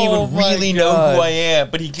 doesn't even my really know God. who I am,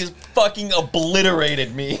 but he just fucking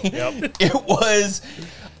obliterated me. Yep. It was.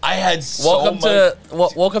 I had so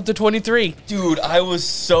Welcome to 23. dude. I was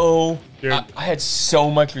so. Dude. I had so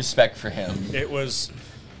much respect for him. It was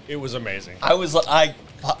amazing. I was like,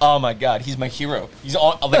 oh my God, he's my hero. He's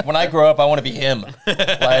on. Like when I grow up, I want to be him.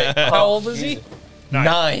 Like How old is he?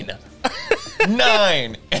 9,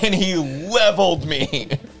 9, and he leveled me.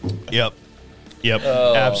 Yep. Yep.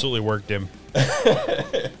 Absolutely worked him.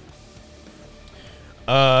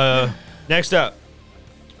 Next up,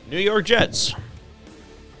 New York Jets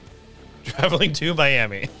traveling to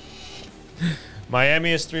Miami.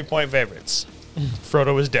 Miami is 3-point favorites.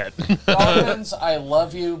 Frodo is dead. Dolphins, I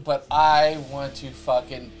love you, but I want to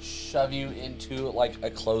fucking shove you into like a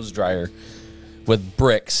clothes dryer with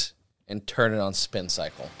bricks and turn it on spin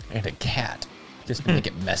cycle. And a cat, just to make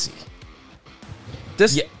it messy.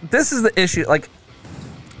 This is the issue. Like,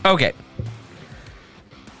 okay,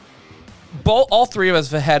 all three of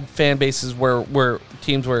us have had fan bases where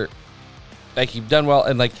teams were like you've done well,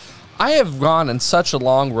 and like I have gone on such a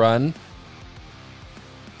long run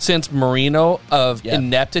since Marino of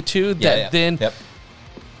ineptitude that then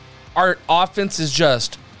our offense is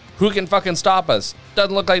just who can fucking stop us?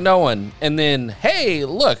 Doesn't look like no one, and then hey,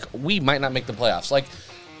 look, we might not make the playoffs. Like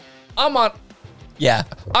I'm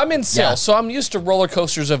in sales, so I'm used to roller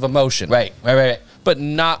coasters of emotion. Right. But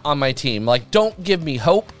not on my team. Like, don't give me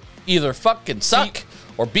hope. Either fucking suck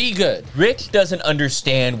or be good. Rich doesn't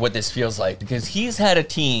understand what this feels like because he's had a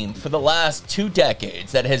team for the last 2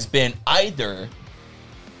 decades that has been either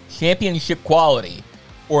championship quality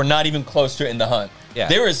or not even close to it in the hunt. Yeah.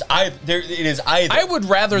 It is either. I would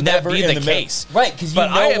rather that Never be in the the middle. case. Right, 'cause you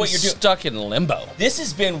but know I am what you're doing. stuck in limbo. This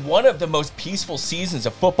has been one of the most peaceful seasons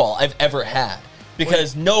of football I've ever had.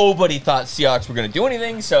 Because nobody thought Seahawks were going to do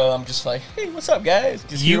anything, so I'm just like, hey, what's up, guys?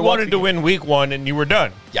 Just here You to watch wanted the to game. win week 1 and you were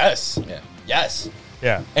done. Yes. Yeah. Yes.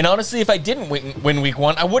 Yeah. And honestly, if I didn't win week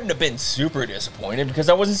 1, I wouldn't have been super disappointed because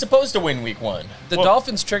I wasn't supposed to win week 1. The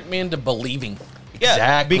Dolphins tricked me into believing. Yeah,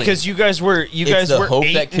 Exactly. because you guys were the hope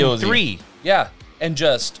 8 that kills and you. 3. Yeah. And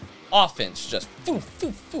just offense, just foof,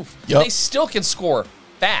 foof, foof. Yep. They still can score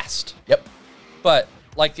fast. Yep. But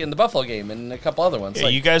like in the Buffalo game and a couple other ones. Yeah,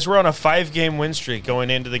 like, you guys were on a 5-game win streak going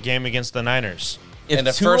into the game against the Niners. and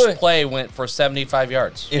the first play went for 75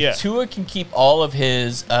 yards. If Yeah. Tua can keep all of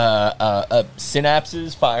his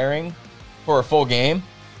synapses firing for a full game,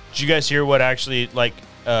 Did you guys hear what actually what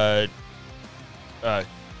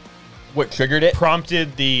triggered it?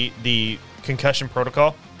 prompted the concussion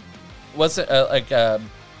protocol? Wasn't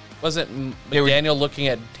wasn't They were- McDaniel looking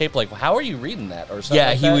at tape like, how are you reading that or something? Yeah,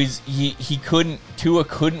 like that? Tua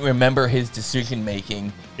couldn't remember his decision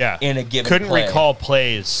making. Yeah, in a given couldn't play. recall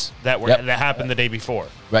plays that Yep. happened the day before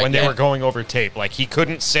Right, when they yeah. were going over tape. Like he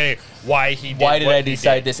couldn't say why he did. Why did what I he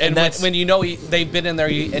decide did. this? And that's when you know they've been in there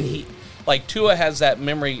and he like Tua has that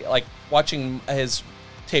memory, like watching his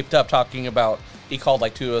taped up talking about he called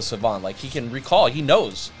like Tua Savant, like he can recall, he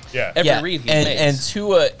knows Yeah. every read he makes. and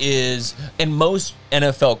Tua is, and most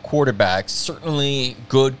NFL quarterbacks, certainly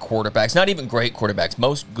good quarterbacks, not even great quarterbacks,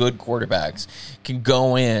 most good quarterbacks can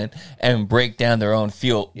go in and break down their own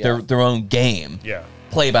field, their own game, Yeah.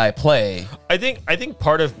 play by play. I think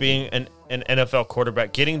part of being an NFL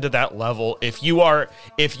quarterback, getting to that level, if you are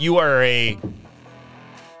a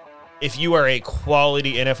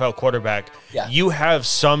quality NFL quarterback, Yeah. you have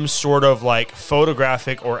some sort of like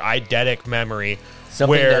photographic or eidetic memory Something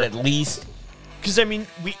where, that at least because I mean,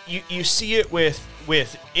 you see it with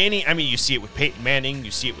any. I mean, you see it with Peyton Manning, you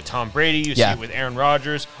see it with Tom Brady, you see Yeah. it with Aaron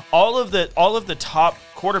Rodgers. All of the top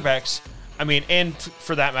quarterbacks. I mean, and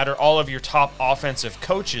for that matter, all of your top offensive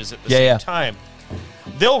coaches at the same time.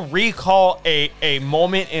 They'll recall a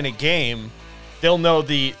moment in a game. They'll know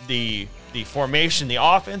the formation the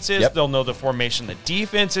offense is. Yep. They'll know the formation the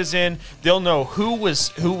defense is in. They'll know who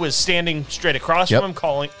was standing straight across Yep. from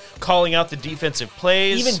him, calling out the defensive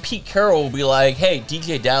plays. Even Pete Carroll will be like, hey,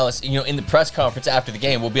 DJ Dallas, in the press conference after the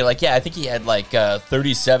game, will be like, yeah, I think he had like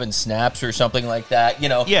 37 snaps or something like that,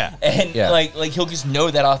 Yeah. And Yeah. like he'll just know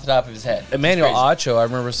that off the top of his head. It's Emmanuel crazy. Acho, I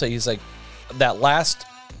remember saying, he's like, that last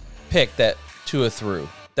pick that Tua threw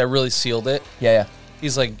that really sealed it. Yeah.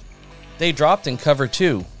 He's like, they dropped in cover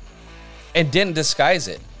 2 and didn't disguise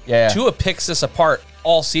it. Yeah. Tua picks this apart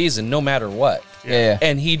all season, no matter what. Yeah.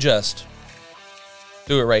 And he just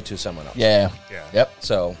threw it right to someone else. Yeah. Yeah. Yep.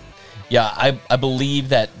 So, Yeah, I believe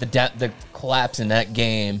that the collapse in that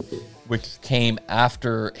game, which came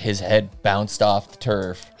after his head bounced off the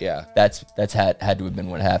turf. yeah. That's had to have been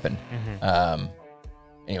what happened.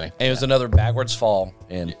 Anyway, And it was another backwards fall.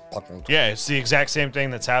 And Yeah, it's the exact same thing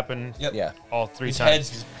that's happened Yep. yeah. all 3 his times. head's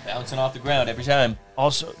just bouncing off the ground every time.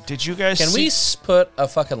 Also, did you guys Can see, we put a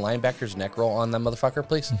fucking linebacker's neck roll on that motherfucker,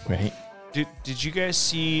 please? Right. did you guys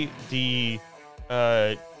see the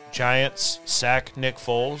Giants sack Nick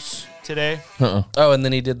Foles today? Oh, and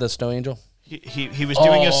then he did the snow angel. He was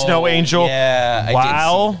doing a snow angel Yeah, I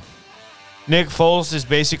while Nick Foles is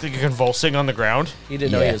basically convulsing on the ground. He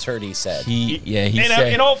didn't know he Yeah. was hurt, he said. He In,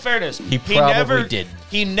 said, in all fairness, he probably did.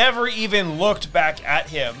 He never even looked back at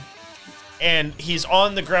him, and he's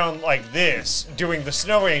on the ground like this, doing the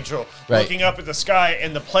snow angel, Right. looking up at the sky,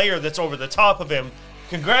 and the player that's over the top of him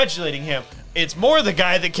congratulating him. It's more the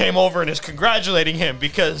guy that came over and is congratulating him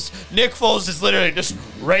because Nick Foles is literally just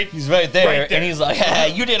he's right there, Right there. and he's like,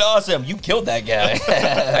 "You did awesome. You killed that guy."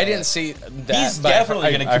 I didn't see that. He's but definitely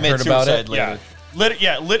I- going to I commit heard about suicide it.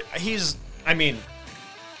 later. he's. I mean,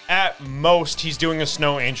 at most he's doing a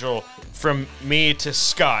snow angel from me to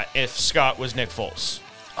Scott. If Scott was Nick Foles,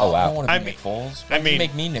 Oh, I wow. don't want to I be mean- Nick Foles. I Why'd you mean,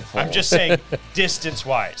 make me Nick Foles. I'm just saying, distance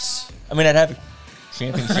wise, I mean, I'd have a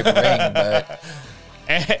championship ring, but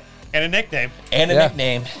and a nickname. and a Yeah.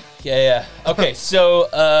 nickname. Yeah. Okay, so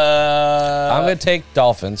I'm going to take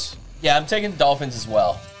Dolphins. yeah, I'm taking the Dolphins as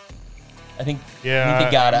well. I think Yeah,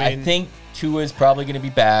 they got it. I I mean- think Tua's probably going to be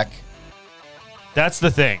back. That's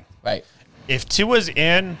the thing. Right. If Tua's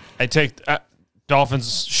in, I take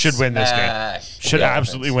Dolphins should win this game. Smash Should the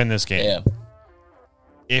absolutely Dolphins. win this game. Yeah.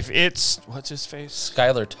 If it's what's his face,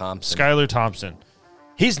 Skylar Thompson. Skylar Thompson,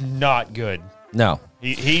 he's not good. No.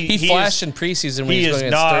 He flashed is, in preseason when he he was is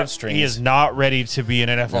going not against third strings. he is not ready to be an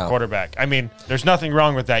NFL No. quarterback. I mean, there's nothing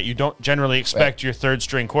wrong with that. You don't generally expect your third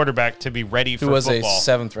string quarterback to be ready for Who was football. a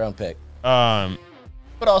 7th round pick.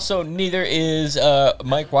 But also, neither is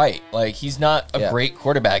Mike White. Like, he's not a Yeah. great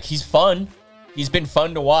quarterback. He's fun. He's been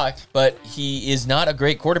fun to watch, but he is not a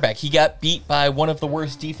great quarterback. He got beat by one of the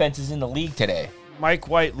worst defenses in the league today. Mike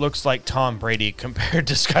White looks like Tom Brady compared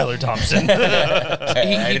to Skylar Thompson. He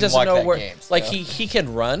didn't doesn't watch know that where. game, Like, so. he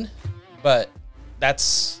can run, but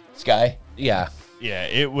that's. Sky. Yeah. yeah,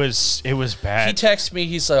 it was bad. He texted me.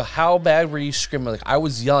 He's like, "How bad were you screaming?" Like, I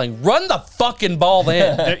was yelling, "Run the fucking ball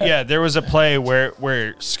in!" There was a play where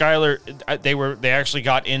Skylar they actually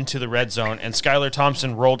got into the red zone and Skylar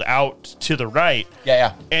Thompson rolled out to the right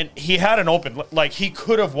Yeah. and he had an open, like he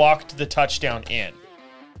could have walked the touchdown in.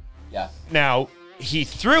 Yeah. Now he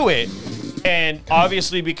threw it, and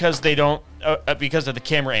obviously because they don't because of the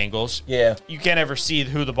camera angles, Yeah. you can't ever see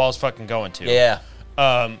who the ball's fucking going to. Yeah.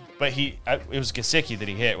 But it was Gesicki that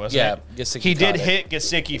he hit, wasn't Yeah, it? Gesicki He did caught it. hit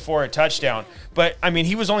Gesicki for a touchdown, but I mean,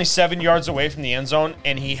 he was only 7 yards away from the end zone,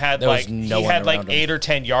 and he had There was like no he one had like around him. 8 or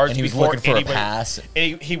 10 yards And he was before looking for a anybody. pass.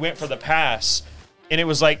 And he went for the pass, and it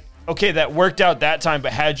was like, okay, that worked out that time,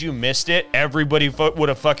 but had you missed it, everybody would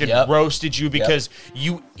have fucking Yep. roasted you because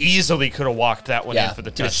you easily could have walked that one Yeah. in for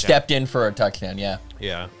the Could have touchdown. stepped in for a touchdown. Yeah.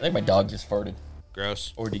 Yeah, I think my dog just farted.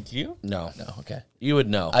 gross. Or did you? No, No. Okay. you would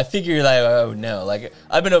know. I figured like, oh no, like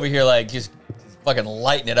I've been over here like just fucking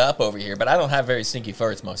lighting it up over here, but I don't have very stinky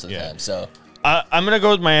farts most of the Yeah. time. So I'm going to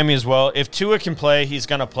go with Miami as well. If Tua can play, he's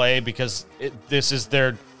going to play because this is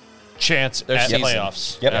their chance at season.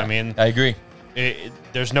 playoffs. Yep. I mean, I agree.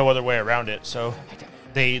 there's no other way around it. So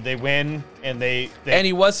they win, and they and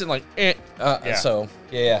he wasn't like, Yeah. so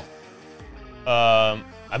Yeah.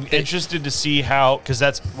 I'm interested to see how, because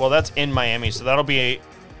that's in Miami, so that'll be a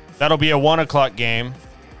 1:00 game.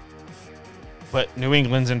 But New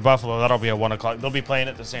England's in Buffalo, that'll be a 1:00. They'll be playing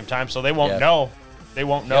at the same time, so they won't Yeah. know. They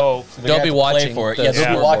won't know. So they're They'll gonna be have to play watching for it. the Yeah, they'll be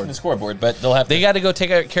scoreboard. watching the scoreboard, but they'll have they to. got to go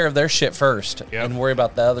take care of their shit first Yep. and worry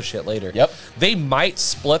about the other shit later. Yep. They might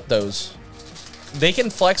split those. They can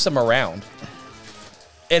flex them around.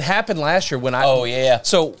 It happened last year when I. Oh, yeah.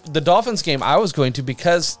 So the Dolphins game I was going to,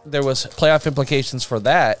 because there was playoff implications for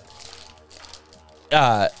that.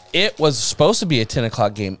 It was supposed to be a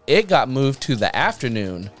 10:00 game. It got moved to the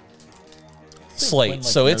afternoon slate, went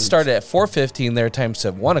like so it nerds. started at 4:15 their time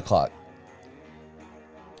to 1:00.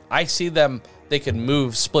 I see them. They could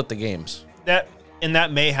split the games. That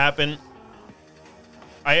may happen.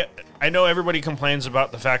 I know everybody complains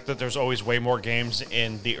about the fact that there's always way more games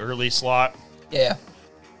in the early slot. Yeah.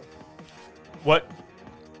 What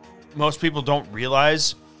most people don't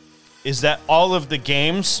realize is that all of the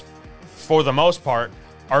games, for the most part,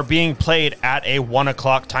 are being played at a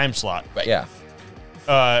 1:00 time slot. Right. Yeah.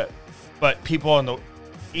 But people on the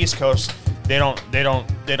East Coast, they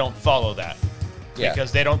don't follow that. Yeah.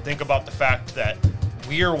 Because they don't think about the fact that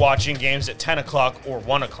we're watching games at 10:00 or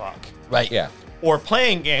 1:00. Right. Yeah. Or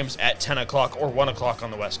playing games at 10:00 or 1:00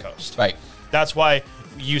 on the West Coast. Right. That's why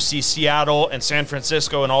you see Seattle and San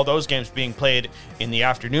Francisco and all those games being played in the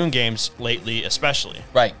afternoon games lately, especially,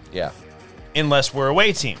 Right. Yeah. unless we're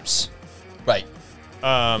away teams. Right.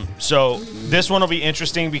 So this one will be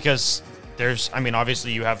interesting because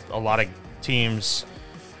obviously you have a lot of teams.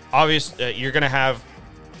 Obviously, you're gonna have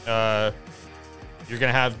the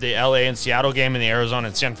LA and Seattle game and the Arizona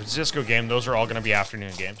and San Francisco game. Those are all gonna be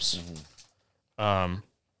afternoon games.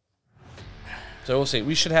 So we'll see.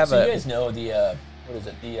 We should have So you guys know the what is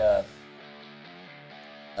it? The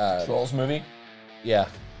a Trolls movie. yeah.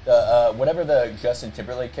 The whatever the Justin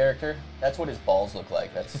Timberlake character. That's what his balls look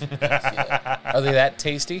like. That's Are they that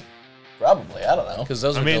tasty? probably. I don't know. Because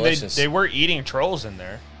those I are mean, delicious. they were eating trolls in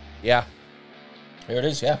there, yeah. Here it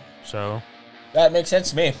is. Yeah, so. that makes sense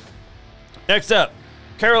to me. Next up,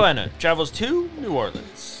 Carolina travels to New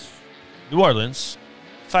Orleans. New Orleans,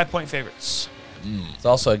 5-point favorites. It's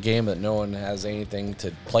also a game that no one has anything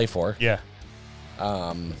to play for. Yeah.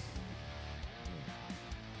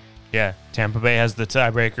 Yeah, Tampa Bay has the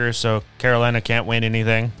tiebreaker, so Carolina can't win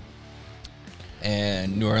anything.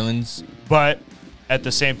 And New Orleans. But at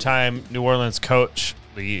the same time, New Orleans coach,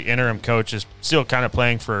 the interim coach, is still kind of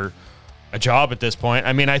playing for a job at this point.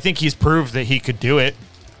 I mean, I think he's proved that he could do it.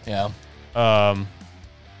 Yeah. But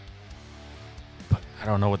I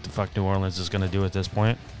don't know what the fuck New Orleans is going to do at this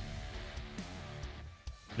point.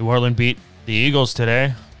 New Orleans beat the Eagles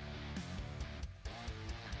today.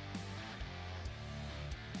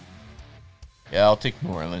 Yeah, I'll take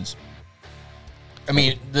New Orleans. I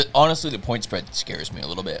mean, honestly, the point spread scares me a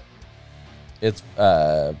little bit. It's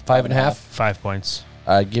 5.5. 5 points.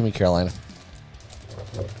 Give me Carolina.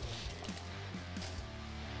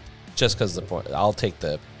 Just because the point. I'll take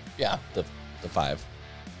the Yeah. 5.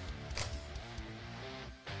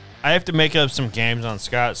 I have to make up some games on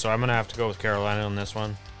Scott, so I'm going to have to go with Carolina on this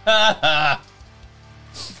one. God,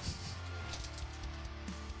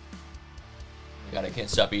 I can't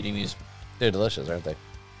stop eating these. They're delicious, aren't they?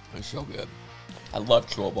 They're so good. I love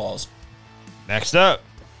troll balls. Next up,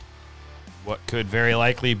 what could very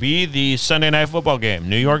likely be the Sunday Night Football game.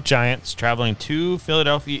 New York Giants traveling to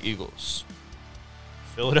Philadelphia Eagles.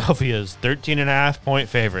 Philadelphia's 13.5-point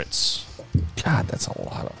favorites. God, that's a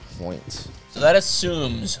lot of points. So that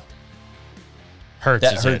assumes, Hurts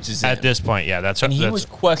That is Hurts in. is At in. this point. Yeah, that's and he that's, was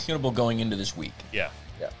questionable going into this week. yeah.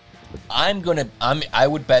 Yeah. I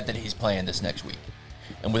would bet that he's playing this next week,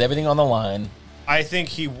 and with everything on the line, I think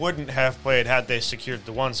he wouldn't have played had they secured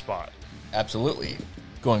the one spot. absolutely.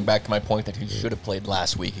 Going back to my point that he should have played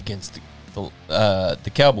last week against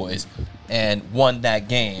the Cowboys and won that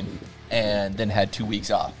game, and then had 2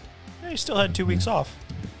 weeks off. Yeah, he still had 2 weeks off.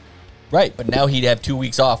 Right, but now he'd have 2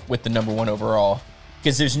 weeks off with the number 1 overall,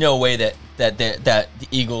 because there's no way that the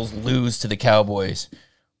Eagles lose to the Cowboys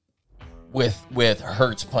with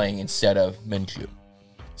Hurts playing instead of Minshew.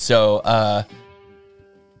 So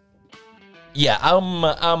yeah, I'm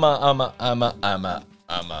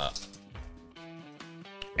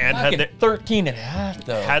And had they, 13.5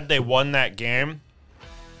 though. had they won that game,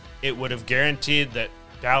 it would have guaranteed that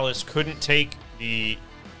Dallas couldn't take the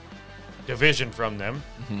division from them.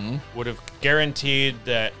 Would have guaranteed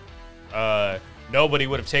that nobody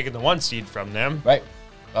would have taken the 1 seed from them. Right.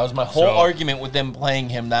 That was my whole So- argument with them playing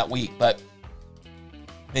him that week, but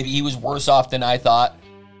maybe he was worse off than I thought.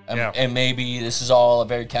 Yeah. And maybe this is all a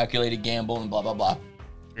very calculated gamble and blah, blah, blah.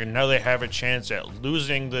 And now they have a chance at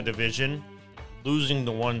losing the division, losing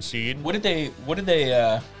the 1 seed. What did they,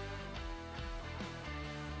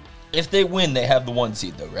 if they win, they have the 1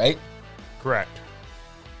 seed though, right? Correct.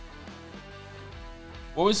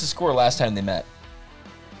 What was the score last time they met?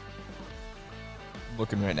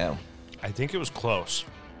 Looking right now. I think it was close.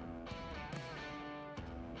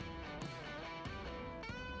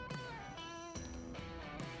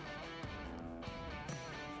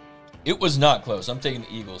 It was not close. I'm taking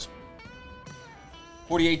the Eagles.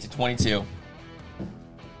 48-22.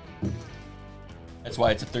 That's why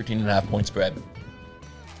it's a 13.5 point spread.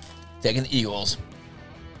 Taking the Eagles.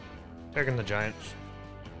 Taking the Giants.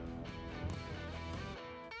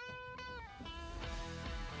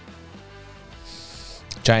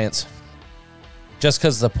 Giants. Just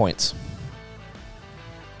because of the points.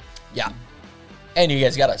 Yeah. And you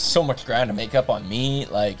guys got so much ground to make up on me.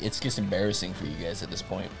 Like, it's just embarrassing for you guys at this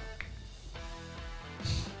point.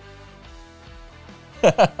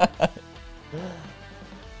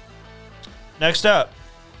 Next up,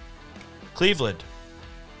 Cleveland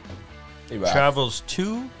Hey, Rob. travels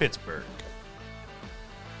to Pittsburgh.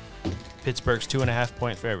 Pittsburgh's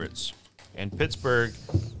 2.5-point favorites. And Pittsburgh,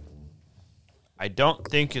 I don't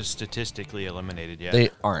think is statistically eliminated yet. They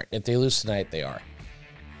aren't. If they lose tonight, they are.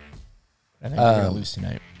 I think we're going to lose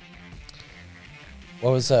tonight.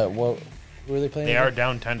 What was that? What? Who are they playing? They again? are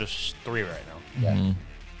down 10-3 right now. Yeah.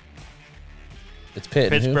 It's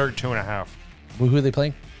Pitt. and Pittsburgh 2.5. Who are they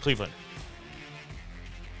playing? Cleveland.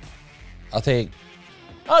 I'll take.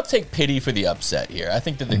 I'll take pity for the upset here. I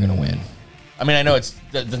think that they're going to win. I mean, I know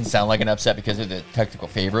that doesn't sound like an upset because they're the technical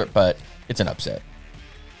favorite, but it's an upset.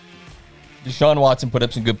 Deshaun Watson put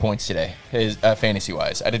up some good points today, his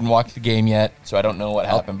fantasy-wise. I didn't watch the game yet, so I don't know what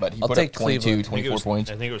happened, but he I'll put up take 22, Cleveland. 24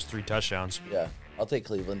 points. I think it was 3 touchdowns. Yeah, I'll take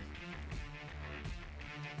Cleveland.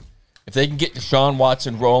 If they can get Deshaun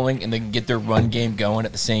Watson rolling and they can get their run game going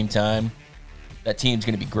at the same time, that team's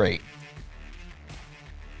going to be great.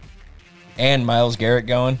 And Myles Garrett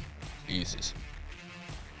going. Jesus.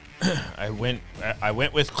 I went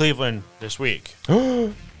with Cleveland this week.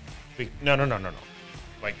 No.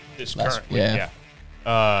 Like this Last- current week, yeah.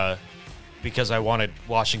 yeah. Because I wanted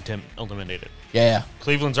Washington eliminated. Yeah.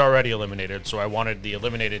 Cleveland's already eliminated, so I wanted the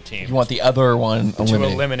eliminated team You want the other one to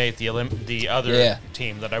eliminated. eliminate the other Yeah.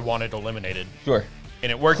 team that I wanted eliminated, Sure.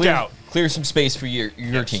 and it worked Clear, out. clear some space for your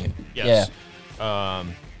team. Yes.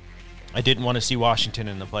 I didn't want to see Washington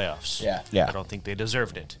in the playoffs. Yeah. Yeah. I don't think they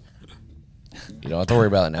deserved it. You don't have to worry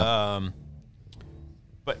about it now.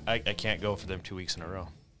 But I can't go for them 2 weeks in a row.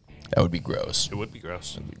 That would be gross. It would be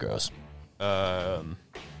gross. That'd be gross.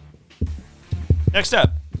 Next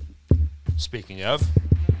up, speaking of,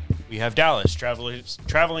 we have Dallas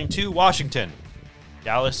traveling to Washington.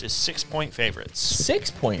 Dallas is 6-point favorites.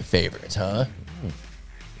 6-point favorites, huh?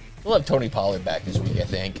 We'll have Tony Pollard back this week, I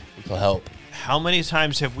think, which will help. How many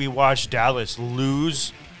times have we watched Dallas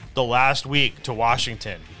lose the last week to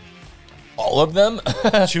Washington All of them?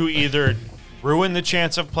 to either ruin the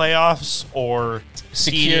chance of playoffs or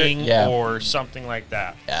seeding yeah. or something like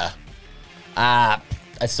that? Yeah. I'm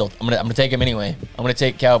gonna take him anyway. I'm gonna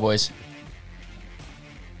take Cowboys.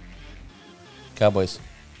 Cowboys.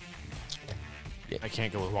 I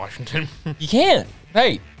can't go with Washington. You can't,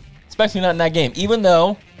 right? Especially not in that game. Even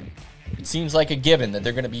though it seems like a given that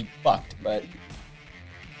they're gonna be fucked, but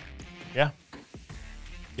Yeah.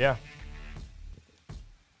 Yeah.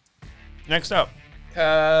 Next up.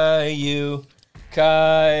 Caillou.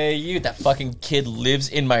 That fucking kid lives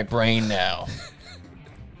in my brain now.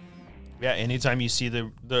 Yeah, anytime you see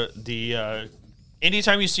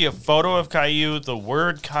anytime you see a photo of Caillou, the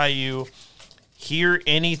word Caillou, hear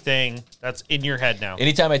anything, that's in your head now.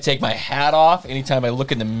 Anytime I take my hat off, anytime I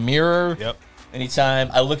look in the mirror, Yep.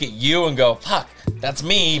 anytime I look at you and go, fuck, that's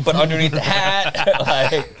me, but underneath the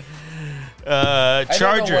hat, like,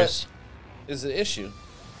 Chargers. Is the issue?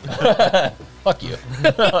 fuck you.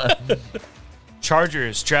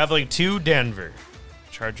 Chargers traveling to Denver.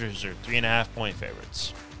 Chargers are 3.5-point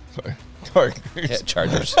favorites. Yeah,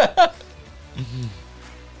 Chargers.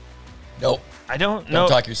 Nope. I don't know.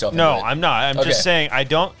 talk yourself No, into it. I'm not. I'm Okay. just saying I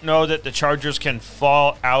don't know that the Chargers can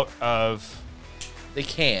fall out of They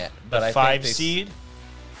can't. But the I 5 think seed.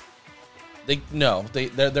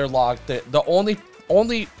 They're locked. The only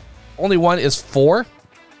one is 4.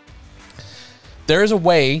 There is a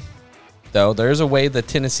way, though. There is a way that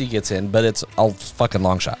Tennessee gets in, but it's a fucking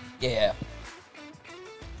long shot. Yeah.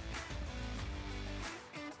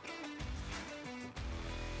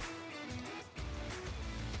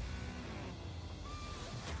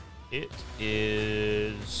 It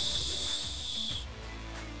is.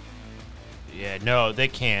 Yeah, no, they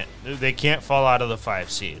can't. They can't fall out of the 5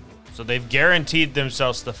 seed. So they've guaranteed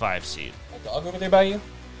themselves the 5 seed. A dog over there by you?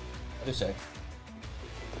 What do you say?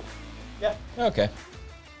 Yeah. Okay.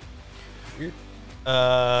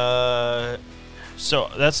 So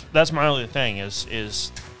that's my only thing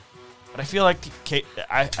is, but I feel like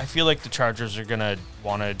I feel like the Chargers are gonna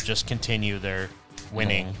want to just continue their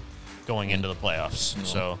winning going into the playoffs.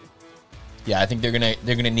 So Yeah, I think they're gonna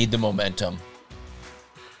need the momentum.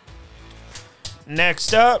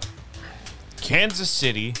 next up, Kansas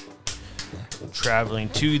City traveling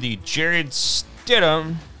to the Jared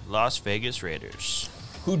Stidham Las Vegas Raiders.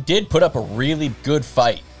 Who did put up a really good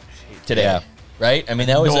fight today, Yeah. right? I mean,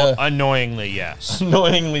 that was Annoyingly, yes.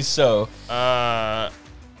 annoyingly so.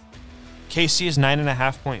 KC is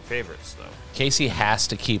 9.5-point favorites though. Casey has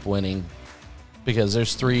to keep winning because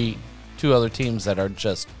there's 2 other teams that are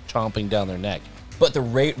just chomping down their neck. But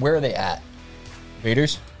where are they at?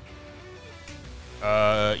 Raiders?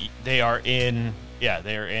 They are in. Yeah,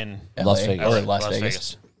 they are in Las LA? Vegas. Or in Las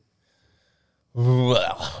Vegas.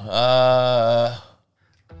 Well,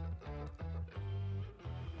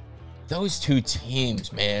 those 2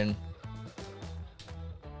 teams, man.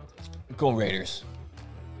 Go Raiders.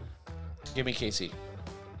 Give me Casey.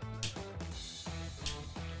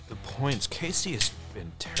 The points. KC has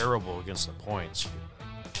been terrible against the points.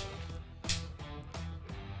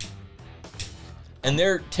 And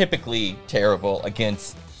they're typically terrible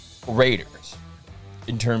against Raiders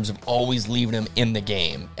in terms of always leaving them in the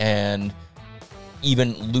game and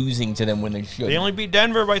even losing to them when they should. They only beat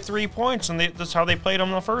Denver by 3 points, and that's how they played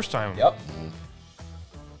them the first time. Yep.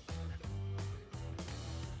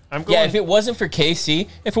 I'm going. Yeah, if it wasn't for KC,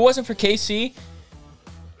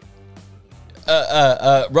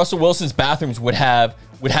 Russell Wilson's bathrooms would have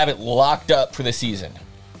it locked up for the season.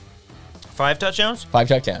 5 touchdowns? 5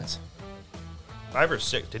 touchdowns. 5 or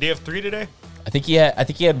 6? Did he have 3 today? I think he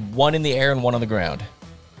had 1 in the air and 1 on the ground.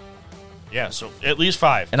 Yeah, so at least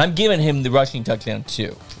 5. And I'm giving him the rushing touchdown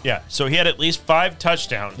too. Yeah, so he had at least 5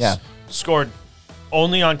 touchdowns. Yeah. Scored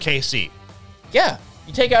only on KC. Yeah,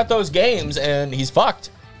 you take out those games and he's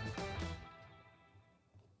fucked.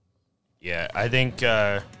 Yeah, I think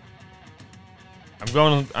I'm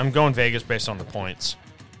going Vegas based on the points.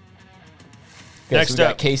 Okay, Next so we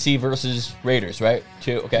got up. KC versus Raiders, right?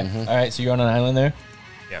 2. Okay. All right, so you're on an island there.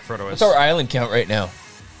 Yeah, Frodo What's is. our island count right now?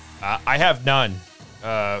 I have none.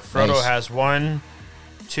 Frodo Nice. has 1,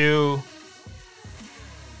 2,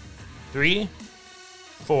 3,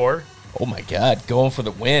 4. Oh my God, going for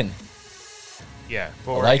the win. Yeah,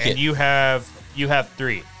 4. like and it. you have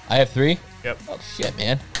 3. I have 3. Yep. Oh shit,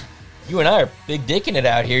 man. You and I are big dicking it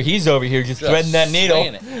out here. He's over here just threading that needle.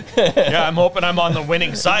 saying it. Yeah, I'm hoping I'm on the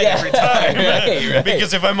winning side Yeah, every time. right.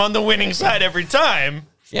 Because if I'm on the winning side every time,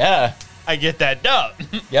 Yeah. I get that dub.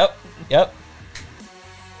 Yep.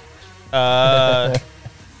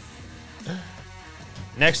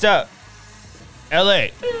 Next up, LA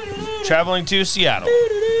traveling to Seattle.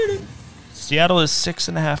 Seattle is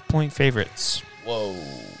 6.5 point favorites. Whoa.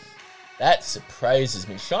 That surprises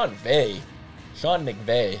me. Sean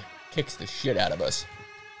McVay kicks the shit out of us.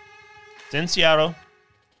 It's in Seattle.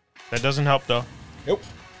 That doesn't help though. Nope.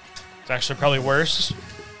 It's actually probably worse.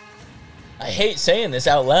 I hate saying this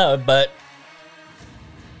out loud, but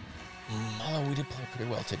although we did play pretty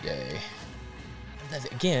well today. That's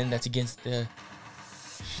against the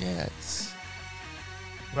Jets.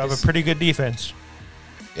 We have a pretty good defense.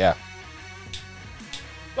 Yeah.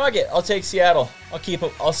 Fuck it. I'll take Seattle. I'll keep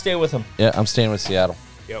him. I'll stay with him. Yeah, I'm staying with Seattle.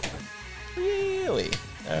 Yep. Really?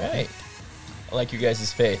 All right. I like you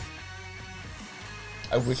guys' faith.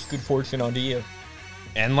 I wish good fortune onto you.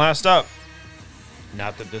 And last up,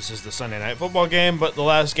 not that this is the Sunday night football game, but the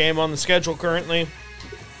last game on the schedule currently.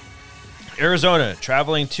 Arizona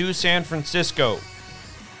traveling to San Francisco.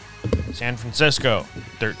 San Francisco,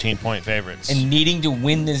 13-point favorites. And needing to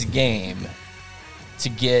win this game to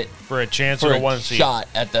get for a chance for at a a 1 seed. shot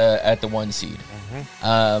at the 1 seed.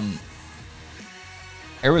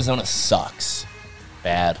 Arizona sucks.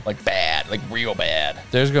 Bad. Like real bad.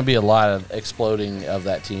 There's going to be a lot of exploding of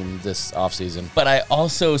that team this offseason. But I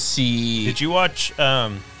also see. Did you watch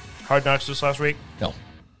Hard Knocks this last week? No.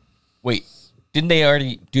 Wait, didn't they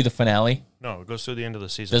already do the finale? No, it goes through the end of the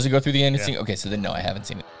season. Does it go through the end of the Yeah. season? Okay, so then no, I haven't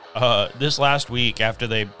seen it. This last week, after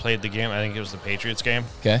they played the game, I think it was the Patriots game.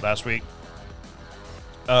 Okay. Last week.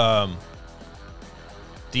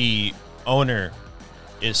 The owner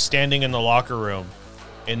is standing in the locker room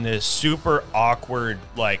in this super awkward,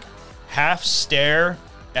 like, half stare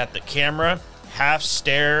at the camera, half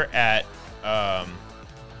stare at,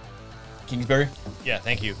 Kingsbury? yeah,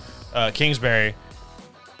 thank you, Kingsbury.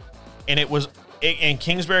 And and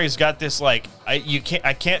Kingsbury's got this, like, I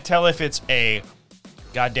can't tell if it's a,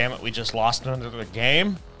 God damn it, we just lost another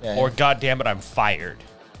game, Yeah, or yeah. God damn it, I'm fired.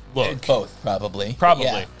 Look, Both, probably. probably.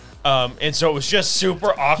 Yeah. And so it was just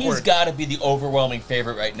super awkward. He's got to be the overwhelming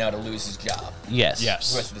favorite right now to lose his job. Yes.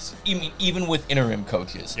 Yes. The rest of this, even with interim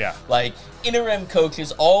coaches. Yeah. Like, interim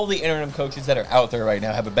coaches, all the interim coaches that are out there right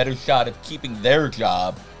now have a better shot of keeping their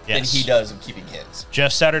job Yes. than he does of keeping his.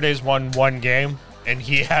 Jeff Saturday's won 1 game, and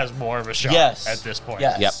he has more of a shot Yes. at this point.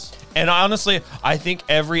 Yes. Yep. And honestly, I think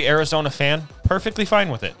every Arizona fan perfectly fine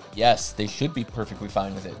with it. Yes, they should be perfectly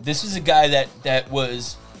fine with it. This is a guy that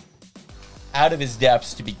was out of his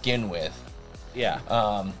depths to begin with. Yeah.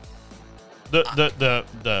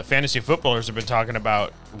 The fantasy footballers have been talking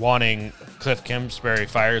about wanting Cliff Kingsbury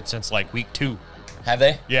fired since like week 2. Have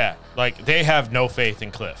they? Yeah, like they have no faith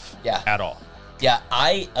in Cliff. Yeah. At all. Yeah,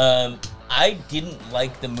 I didn't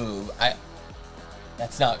like the move.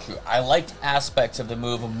 That's not true. I liked aspects of the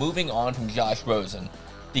move of moving on from Josh Rosen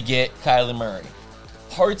to get Kyler Murray.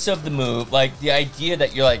 Parts of the move, like the idea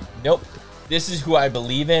that you're like, nope, this is who I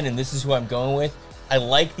believe in and this is who I'm going with. I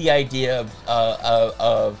like the idea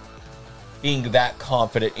of being that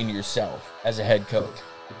confident in yourself as a head coach.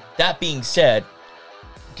 That being said,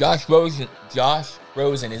 Josh Rosen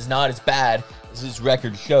is not as bad as his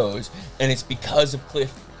record shows, and it's because of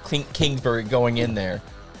Cliff Kingsbury going in there,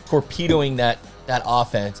 torpedoing that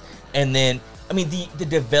offense, and then I mean, the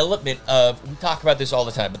development of, we talk about this all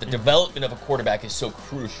the time, but the development of a quarterback is so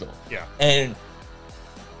crucial. Yeah. And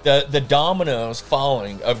the dominoes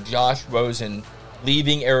falling of Josh Rosen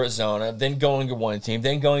leaving Arizona, then going to one team,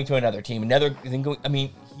 then going to another team, I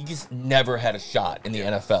mean, he just never had a shot in the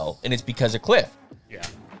NFL, and it's because of Cliff. Yeah.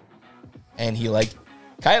 And he liked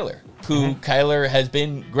Kyler, who Kyler has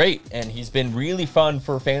been great, and he's been really fun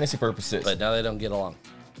for fantasy purposes. But now they don't get along.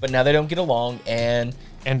 And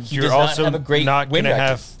he you're does not also have a great not win going to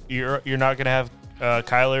record. have you're not going to have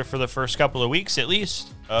Kyler for the first couple of weeks at least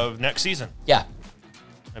of next season. Yeah.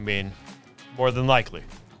 I mean, more than likely.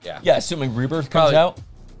 Yeah, assuming Reber comes Probably. out.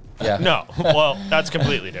 Yeah. No, well, that's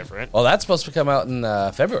completely different. Well, that's supposed to come out in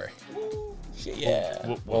February. Shit,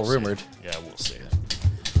 yeah. Well, see. rumored. Yeah, we'll see.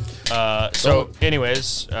 So,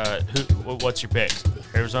 anyways, what's your pick?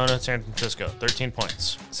 Arizona, San Francisco, 13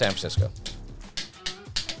 points. San Francisco.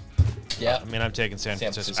 Yeah. I mean, I'm taking San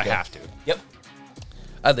Francisco. I have to. Yep.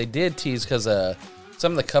 They did tease because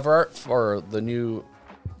some of the cover art for the new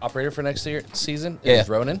operator for next season is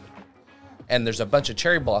Ronan, and there's a bunch of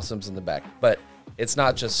cherry blossoms in the back. But it's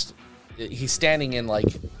not just he's standing in like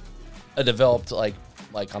a developed like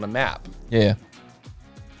on a map. Yeah.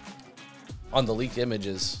 On the leaked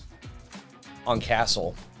images on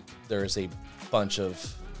Castle, there's a bunch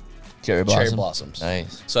of Cherry blossoms.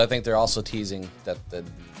 Nice. So I think they're also teasing that the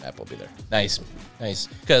map will be there. Nice.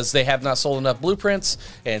 Because they have not sold enough blueprints,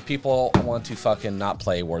 and people want to fucking not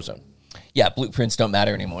play Warzone. Yeah, blueprints don't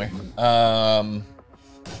matter anymore.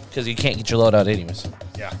 Because you can't get your loadout anyways.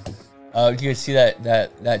 Yeah. Did you guys see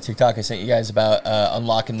that TikTok I sent you guys about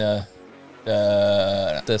unlocking the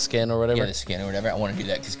skin or whatever. Yeah, the skin or whatever. I want to do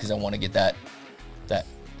that because I want to get that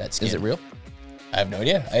skin. Is it real? I have no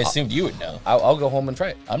idea. I assumed you would know. I'll go home and try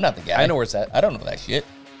it. I'm not the guy. I know where it's at. I don't know that shit.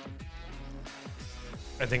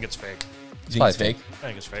 I think it's fake. You think it's fake? I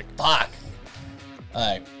think it's fake. Fuck.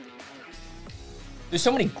 Alright. There's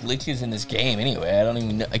so many glitches in this game anyway. I don't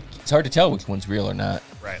even know. It's hard to tell which one's real or not.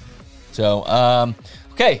 Right. So,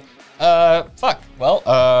 okay. Fuck. Well,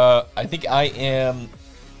 I think I am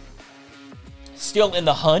still in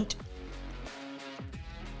the hunt.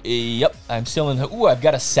 Yep, I'm still in the... Ooh, I've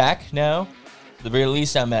got a sack now. At the very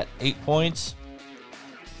least, I'm at 8 points.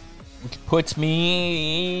 Which puts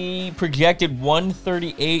me projected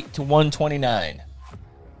 138 to 129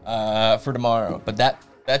 for tomorrow. But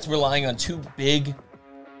that's relying on two big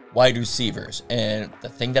wide receivers. And the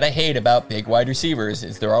thing that I hate about big wide receivers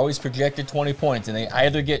is they're always projected 20 points. And they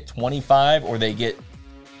either get 25 or they get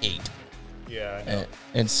 8. Yeah, I know.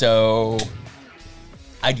 And so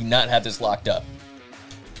I do not have this locked up.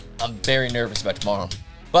 I'm very nervous about tomorrow.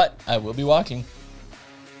 But I will be watching.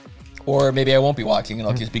 Or maybe I won't be watching and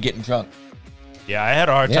I'll just be getting drunk. Yeah, I had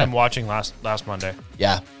a hard Yeah. time watching last Monday.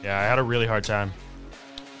 Yeah. Yeah, I had a really hard time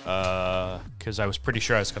because I was pretty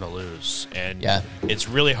sure I was going to lose, and Yeah. it's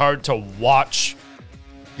really hard to watch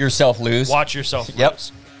Yourself lose. yourself Yep.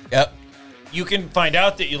 lose. Yep. You can find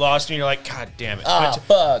out that you lost, and you're like, God damn it! Ah,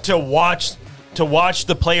 But fuck. to watch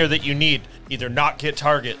the player that you need either not get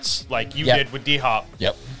targets like you Yep. did with D Hop,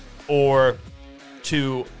 Yep. or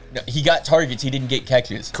to No, he got targets. He didn't get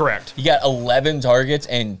catches. correct, He got 11 targets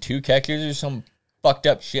and 2 catches or some fucked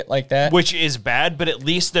up shit like that. which is bad, but at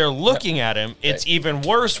least they're looking at him. It's Right. even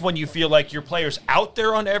worse when you feel like your player's out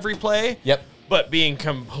there on every play. Yep. But being Just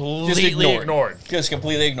completely ignored. Just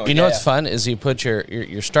completely ignored. You know Yeah, what's fun is you put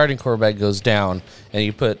your starting quarterback goes down, and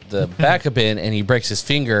you put the backup in, and he breaks his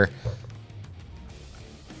finger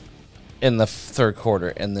in the third quarter,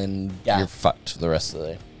 and then Yeah. you're fucked the rest of the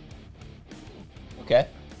day. Okay.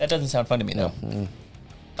 That doesn't sound fun to me, though.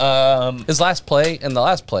 His last play, and the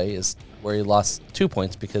last play is where he lost 2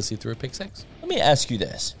 points because he threw a pick six. Let me ask you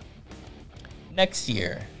this. Next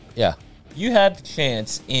year, Yeah. you have the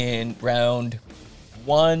chance in round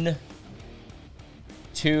 1,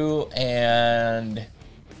 2, and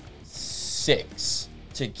 6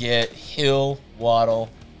 to get Hill, Waddle,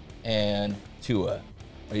 and Tua.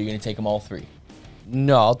 Are you going to take them all 3?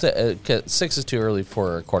 No, I'll 6 is too early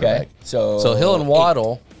for a quarterback. Okay. So Hill and 8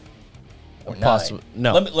 Waddle, or 9. possibly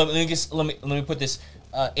no. Let me put this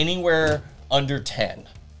anywhere under 10.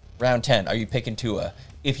 Round 10. Are you picking Tua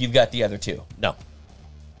if you've got the other 2? No.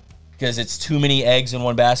 Because it's too many eggs in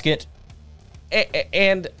one basket.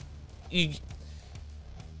 And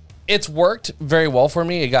it's worked very well for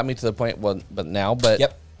me. It got me to the point, but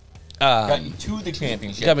Yep. Got you to the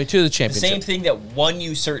championship. got me to the The championship. same thing that won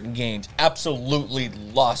you certain games absolutely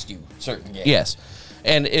lost you certain games. Yes.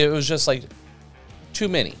 And it was just like too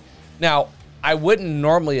many. Now, I wouldn't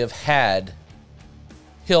normally have had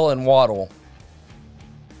Hill and Waddle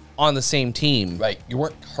on the same team. Right. You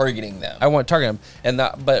weren't targeting them. I won't target him,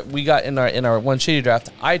 but we got in our one shitty draft.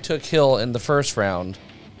 I took Hill in the first round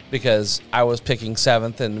because I was picking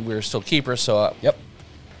 7th, and we were still keepers. So Yep.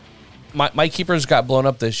 my keepers got blown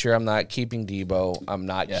up this year. I'm not keeping Debo. I'm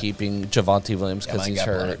not keeping Javonte Williams because Mine he's got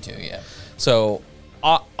blown hurt. up too, yeah. So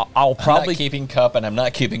I'll I'm probably not keeping Cup, and I'm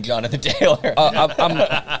not keeping Jonathan Taylor.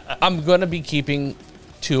 I'm going to be keeping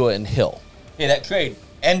Tua and Hill. Yeah, that trade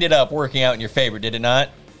ended up working out in your favor, did it not?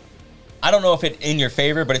 I don't know if it in your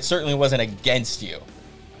favor, but it certainly wasn't against you.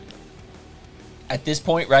 At this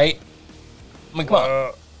point, right? I mean, come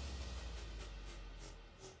on.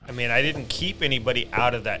 I mean, I didn't keep anybody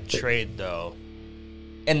out of that trade, though.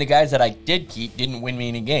 And the guys that I did keep didn't win me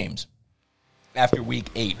any games after week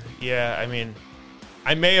 8. Yeah, I mean,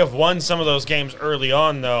 I may have won some of those games early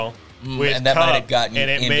on, though, with and that might Cup, have gotten you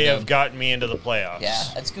and it into may them. have gotten me into the playoffs. Yeah,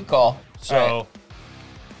 that's a good call. So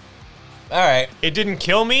All right. it didn't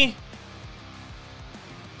kill me,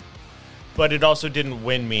 but it also didn't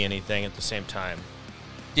win me anything at the same time.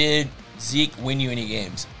 Did Zeke win you any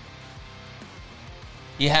games?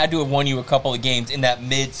 He had to have won you a couple of games in that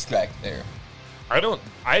mid-stretch there.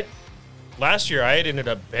 Last year I had ended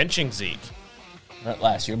up benching Zeke. Not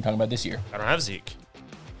last year. I'm talking about this year. I don't have Zeke.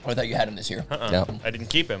 Oh, I thought you had him this year. No. I didn't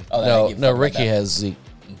keep him. Oh, that No, I give a no, fuck about Ricky that. has Zeke.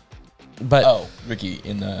 But Oh, Ricky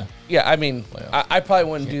in the... yeah, I mean, I probably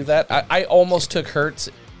wouldn't do that. I almost took Hurts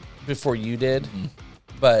before you did,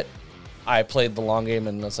 but I played the long game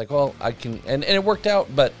and it's like, well, I can, and it worked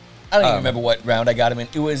out. But I don't even remember what round I got him in.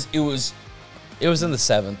 It was it was in the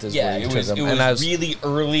 7th. Is yeah, where you it took was him. it was and I was really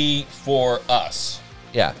early for us.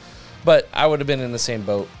 yeah, but I would have been in the same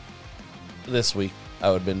boat this week. I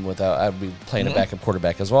would have been without. I'd be playing a backup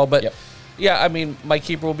quarterback as well. But Yep. yeah, I mean, my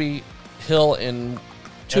keeper will be Hill and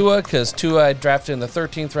Tua because Tua I drafted in the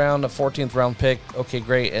 13th round, a 14th round pick. Okay,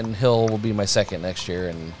 great, and Hill will be my second next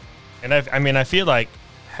year. And I feel like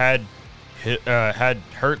had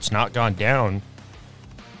Hurts not gone down,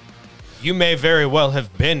 you may very well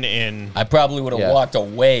have been in. I probably would have Yeah. walked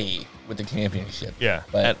away with the championship. Yeah.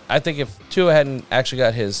 But and I think if Tua hadn't actually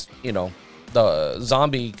got his, the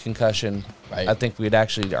zombie concussion, Right. I think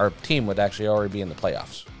our team would actually already be in the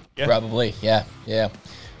playoffs. Yeah. probably, yeah. Good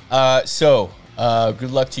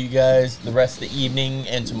luck to you guys the rest of the evening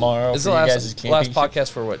and tomorrow. This is for the you last guys' last championship.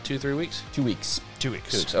 podcast for what, 2-3 weeks? 2 weeks. 2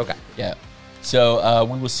 weeks. 2 weeks. Okay. Yeah. So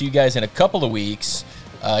we will see you guys in a couple of weeks.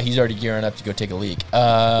 He's already gearing up to go take a leak.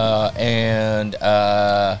 No,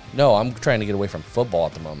 I'm trying to get away from football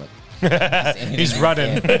at the moment. He's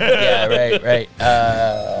running. Yeah, right.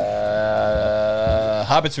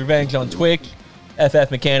 Hobbit's Revenge on Twitch.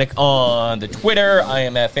 FF Mechanic on the Twitter. I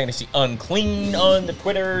am at Fantasy Unclean on the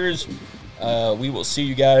Twitters. We will see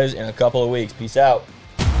you guys in a couple of weeks. Peace out.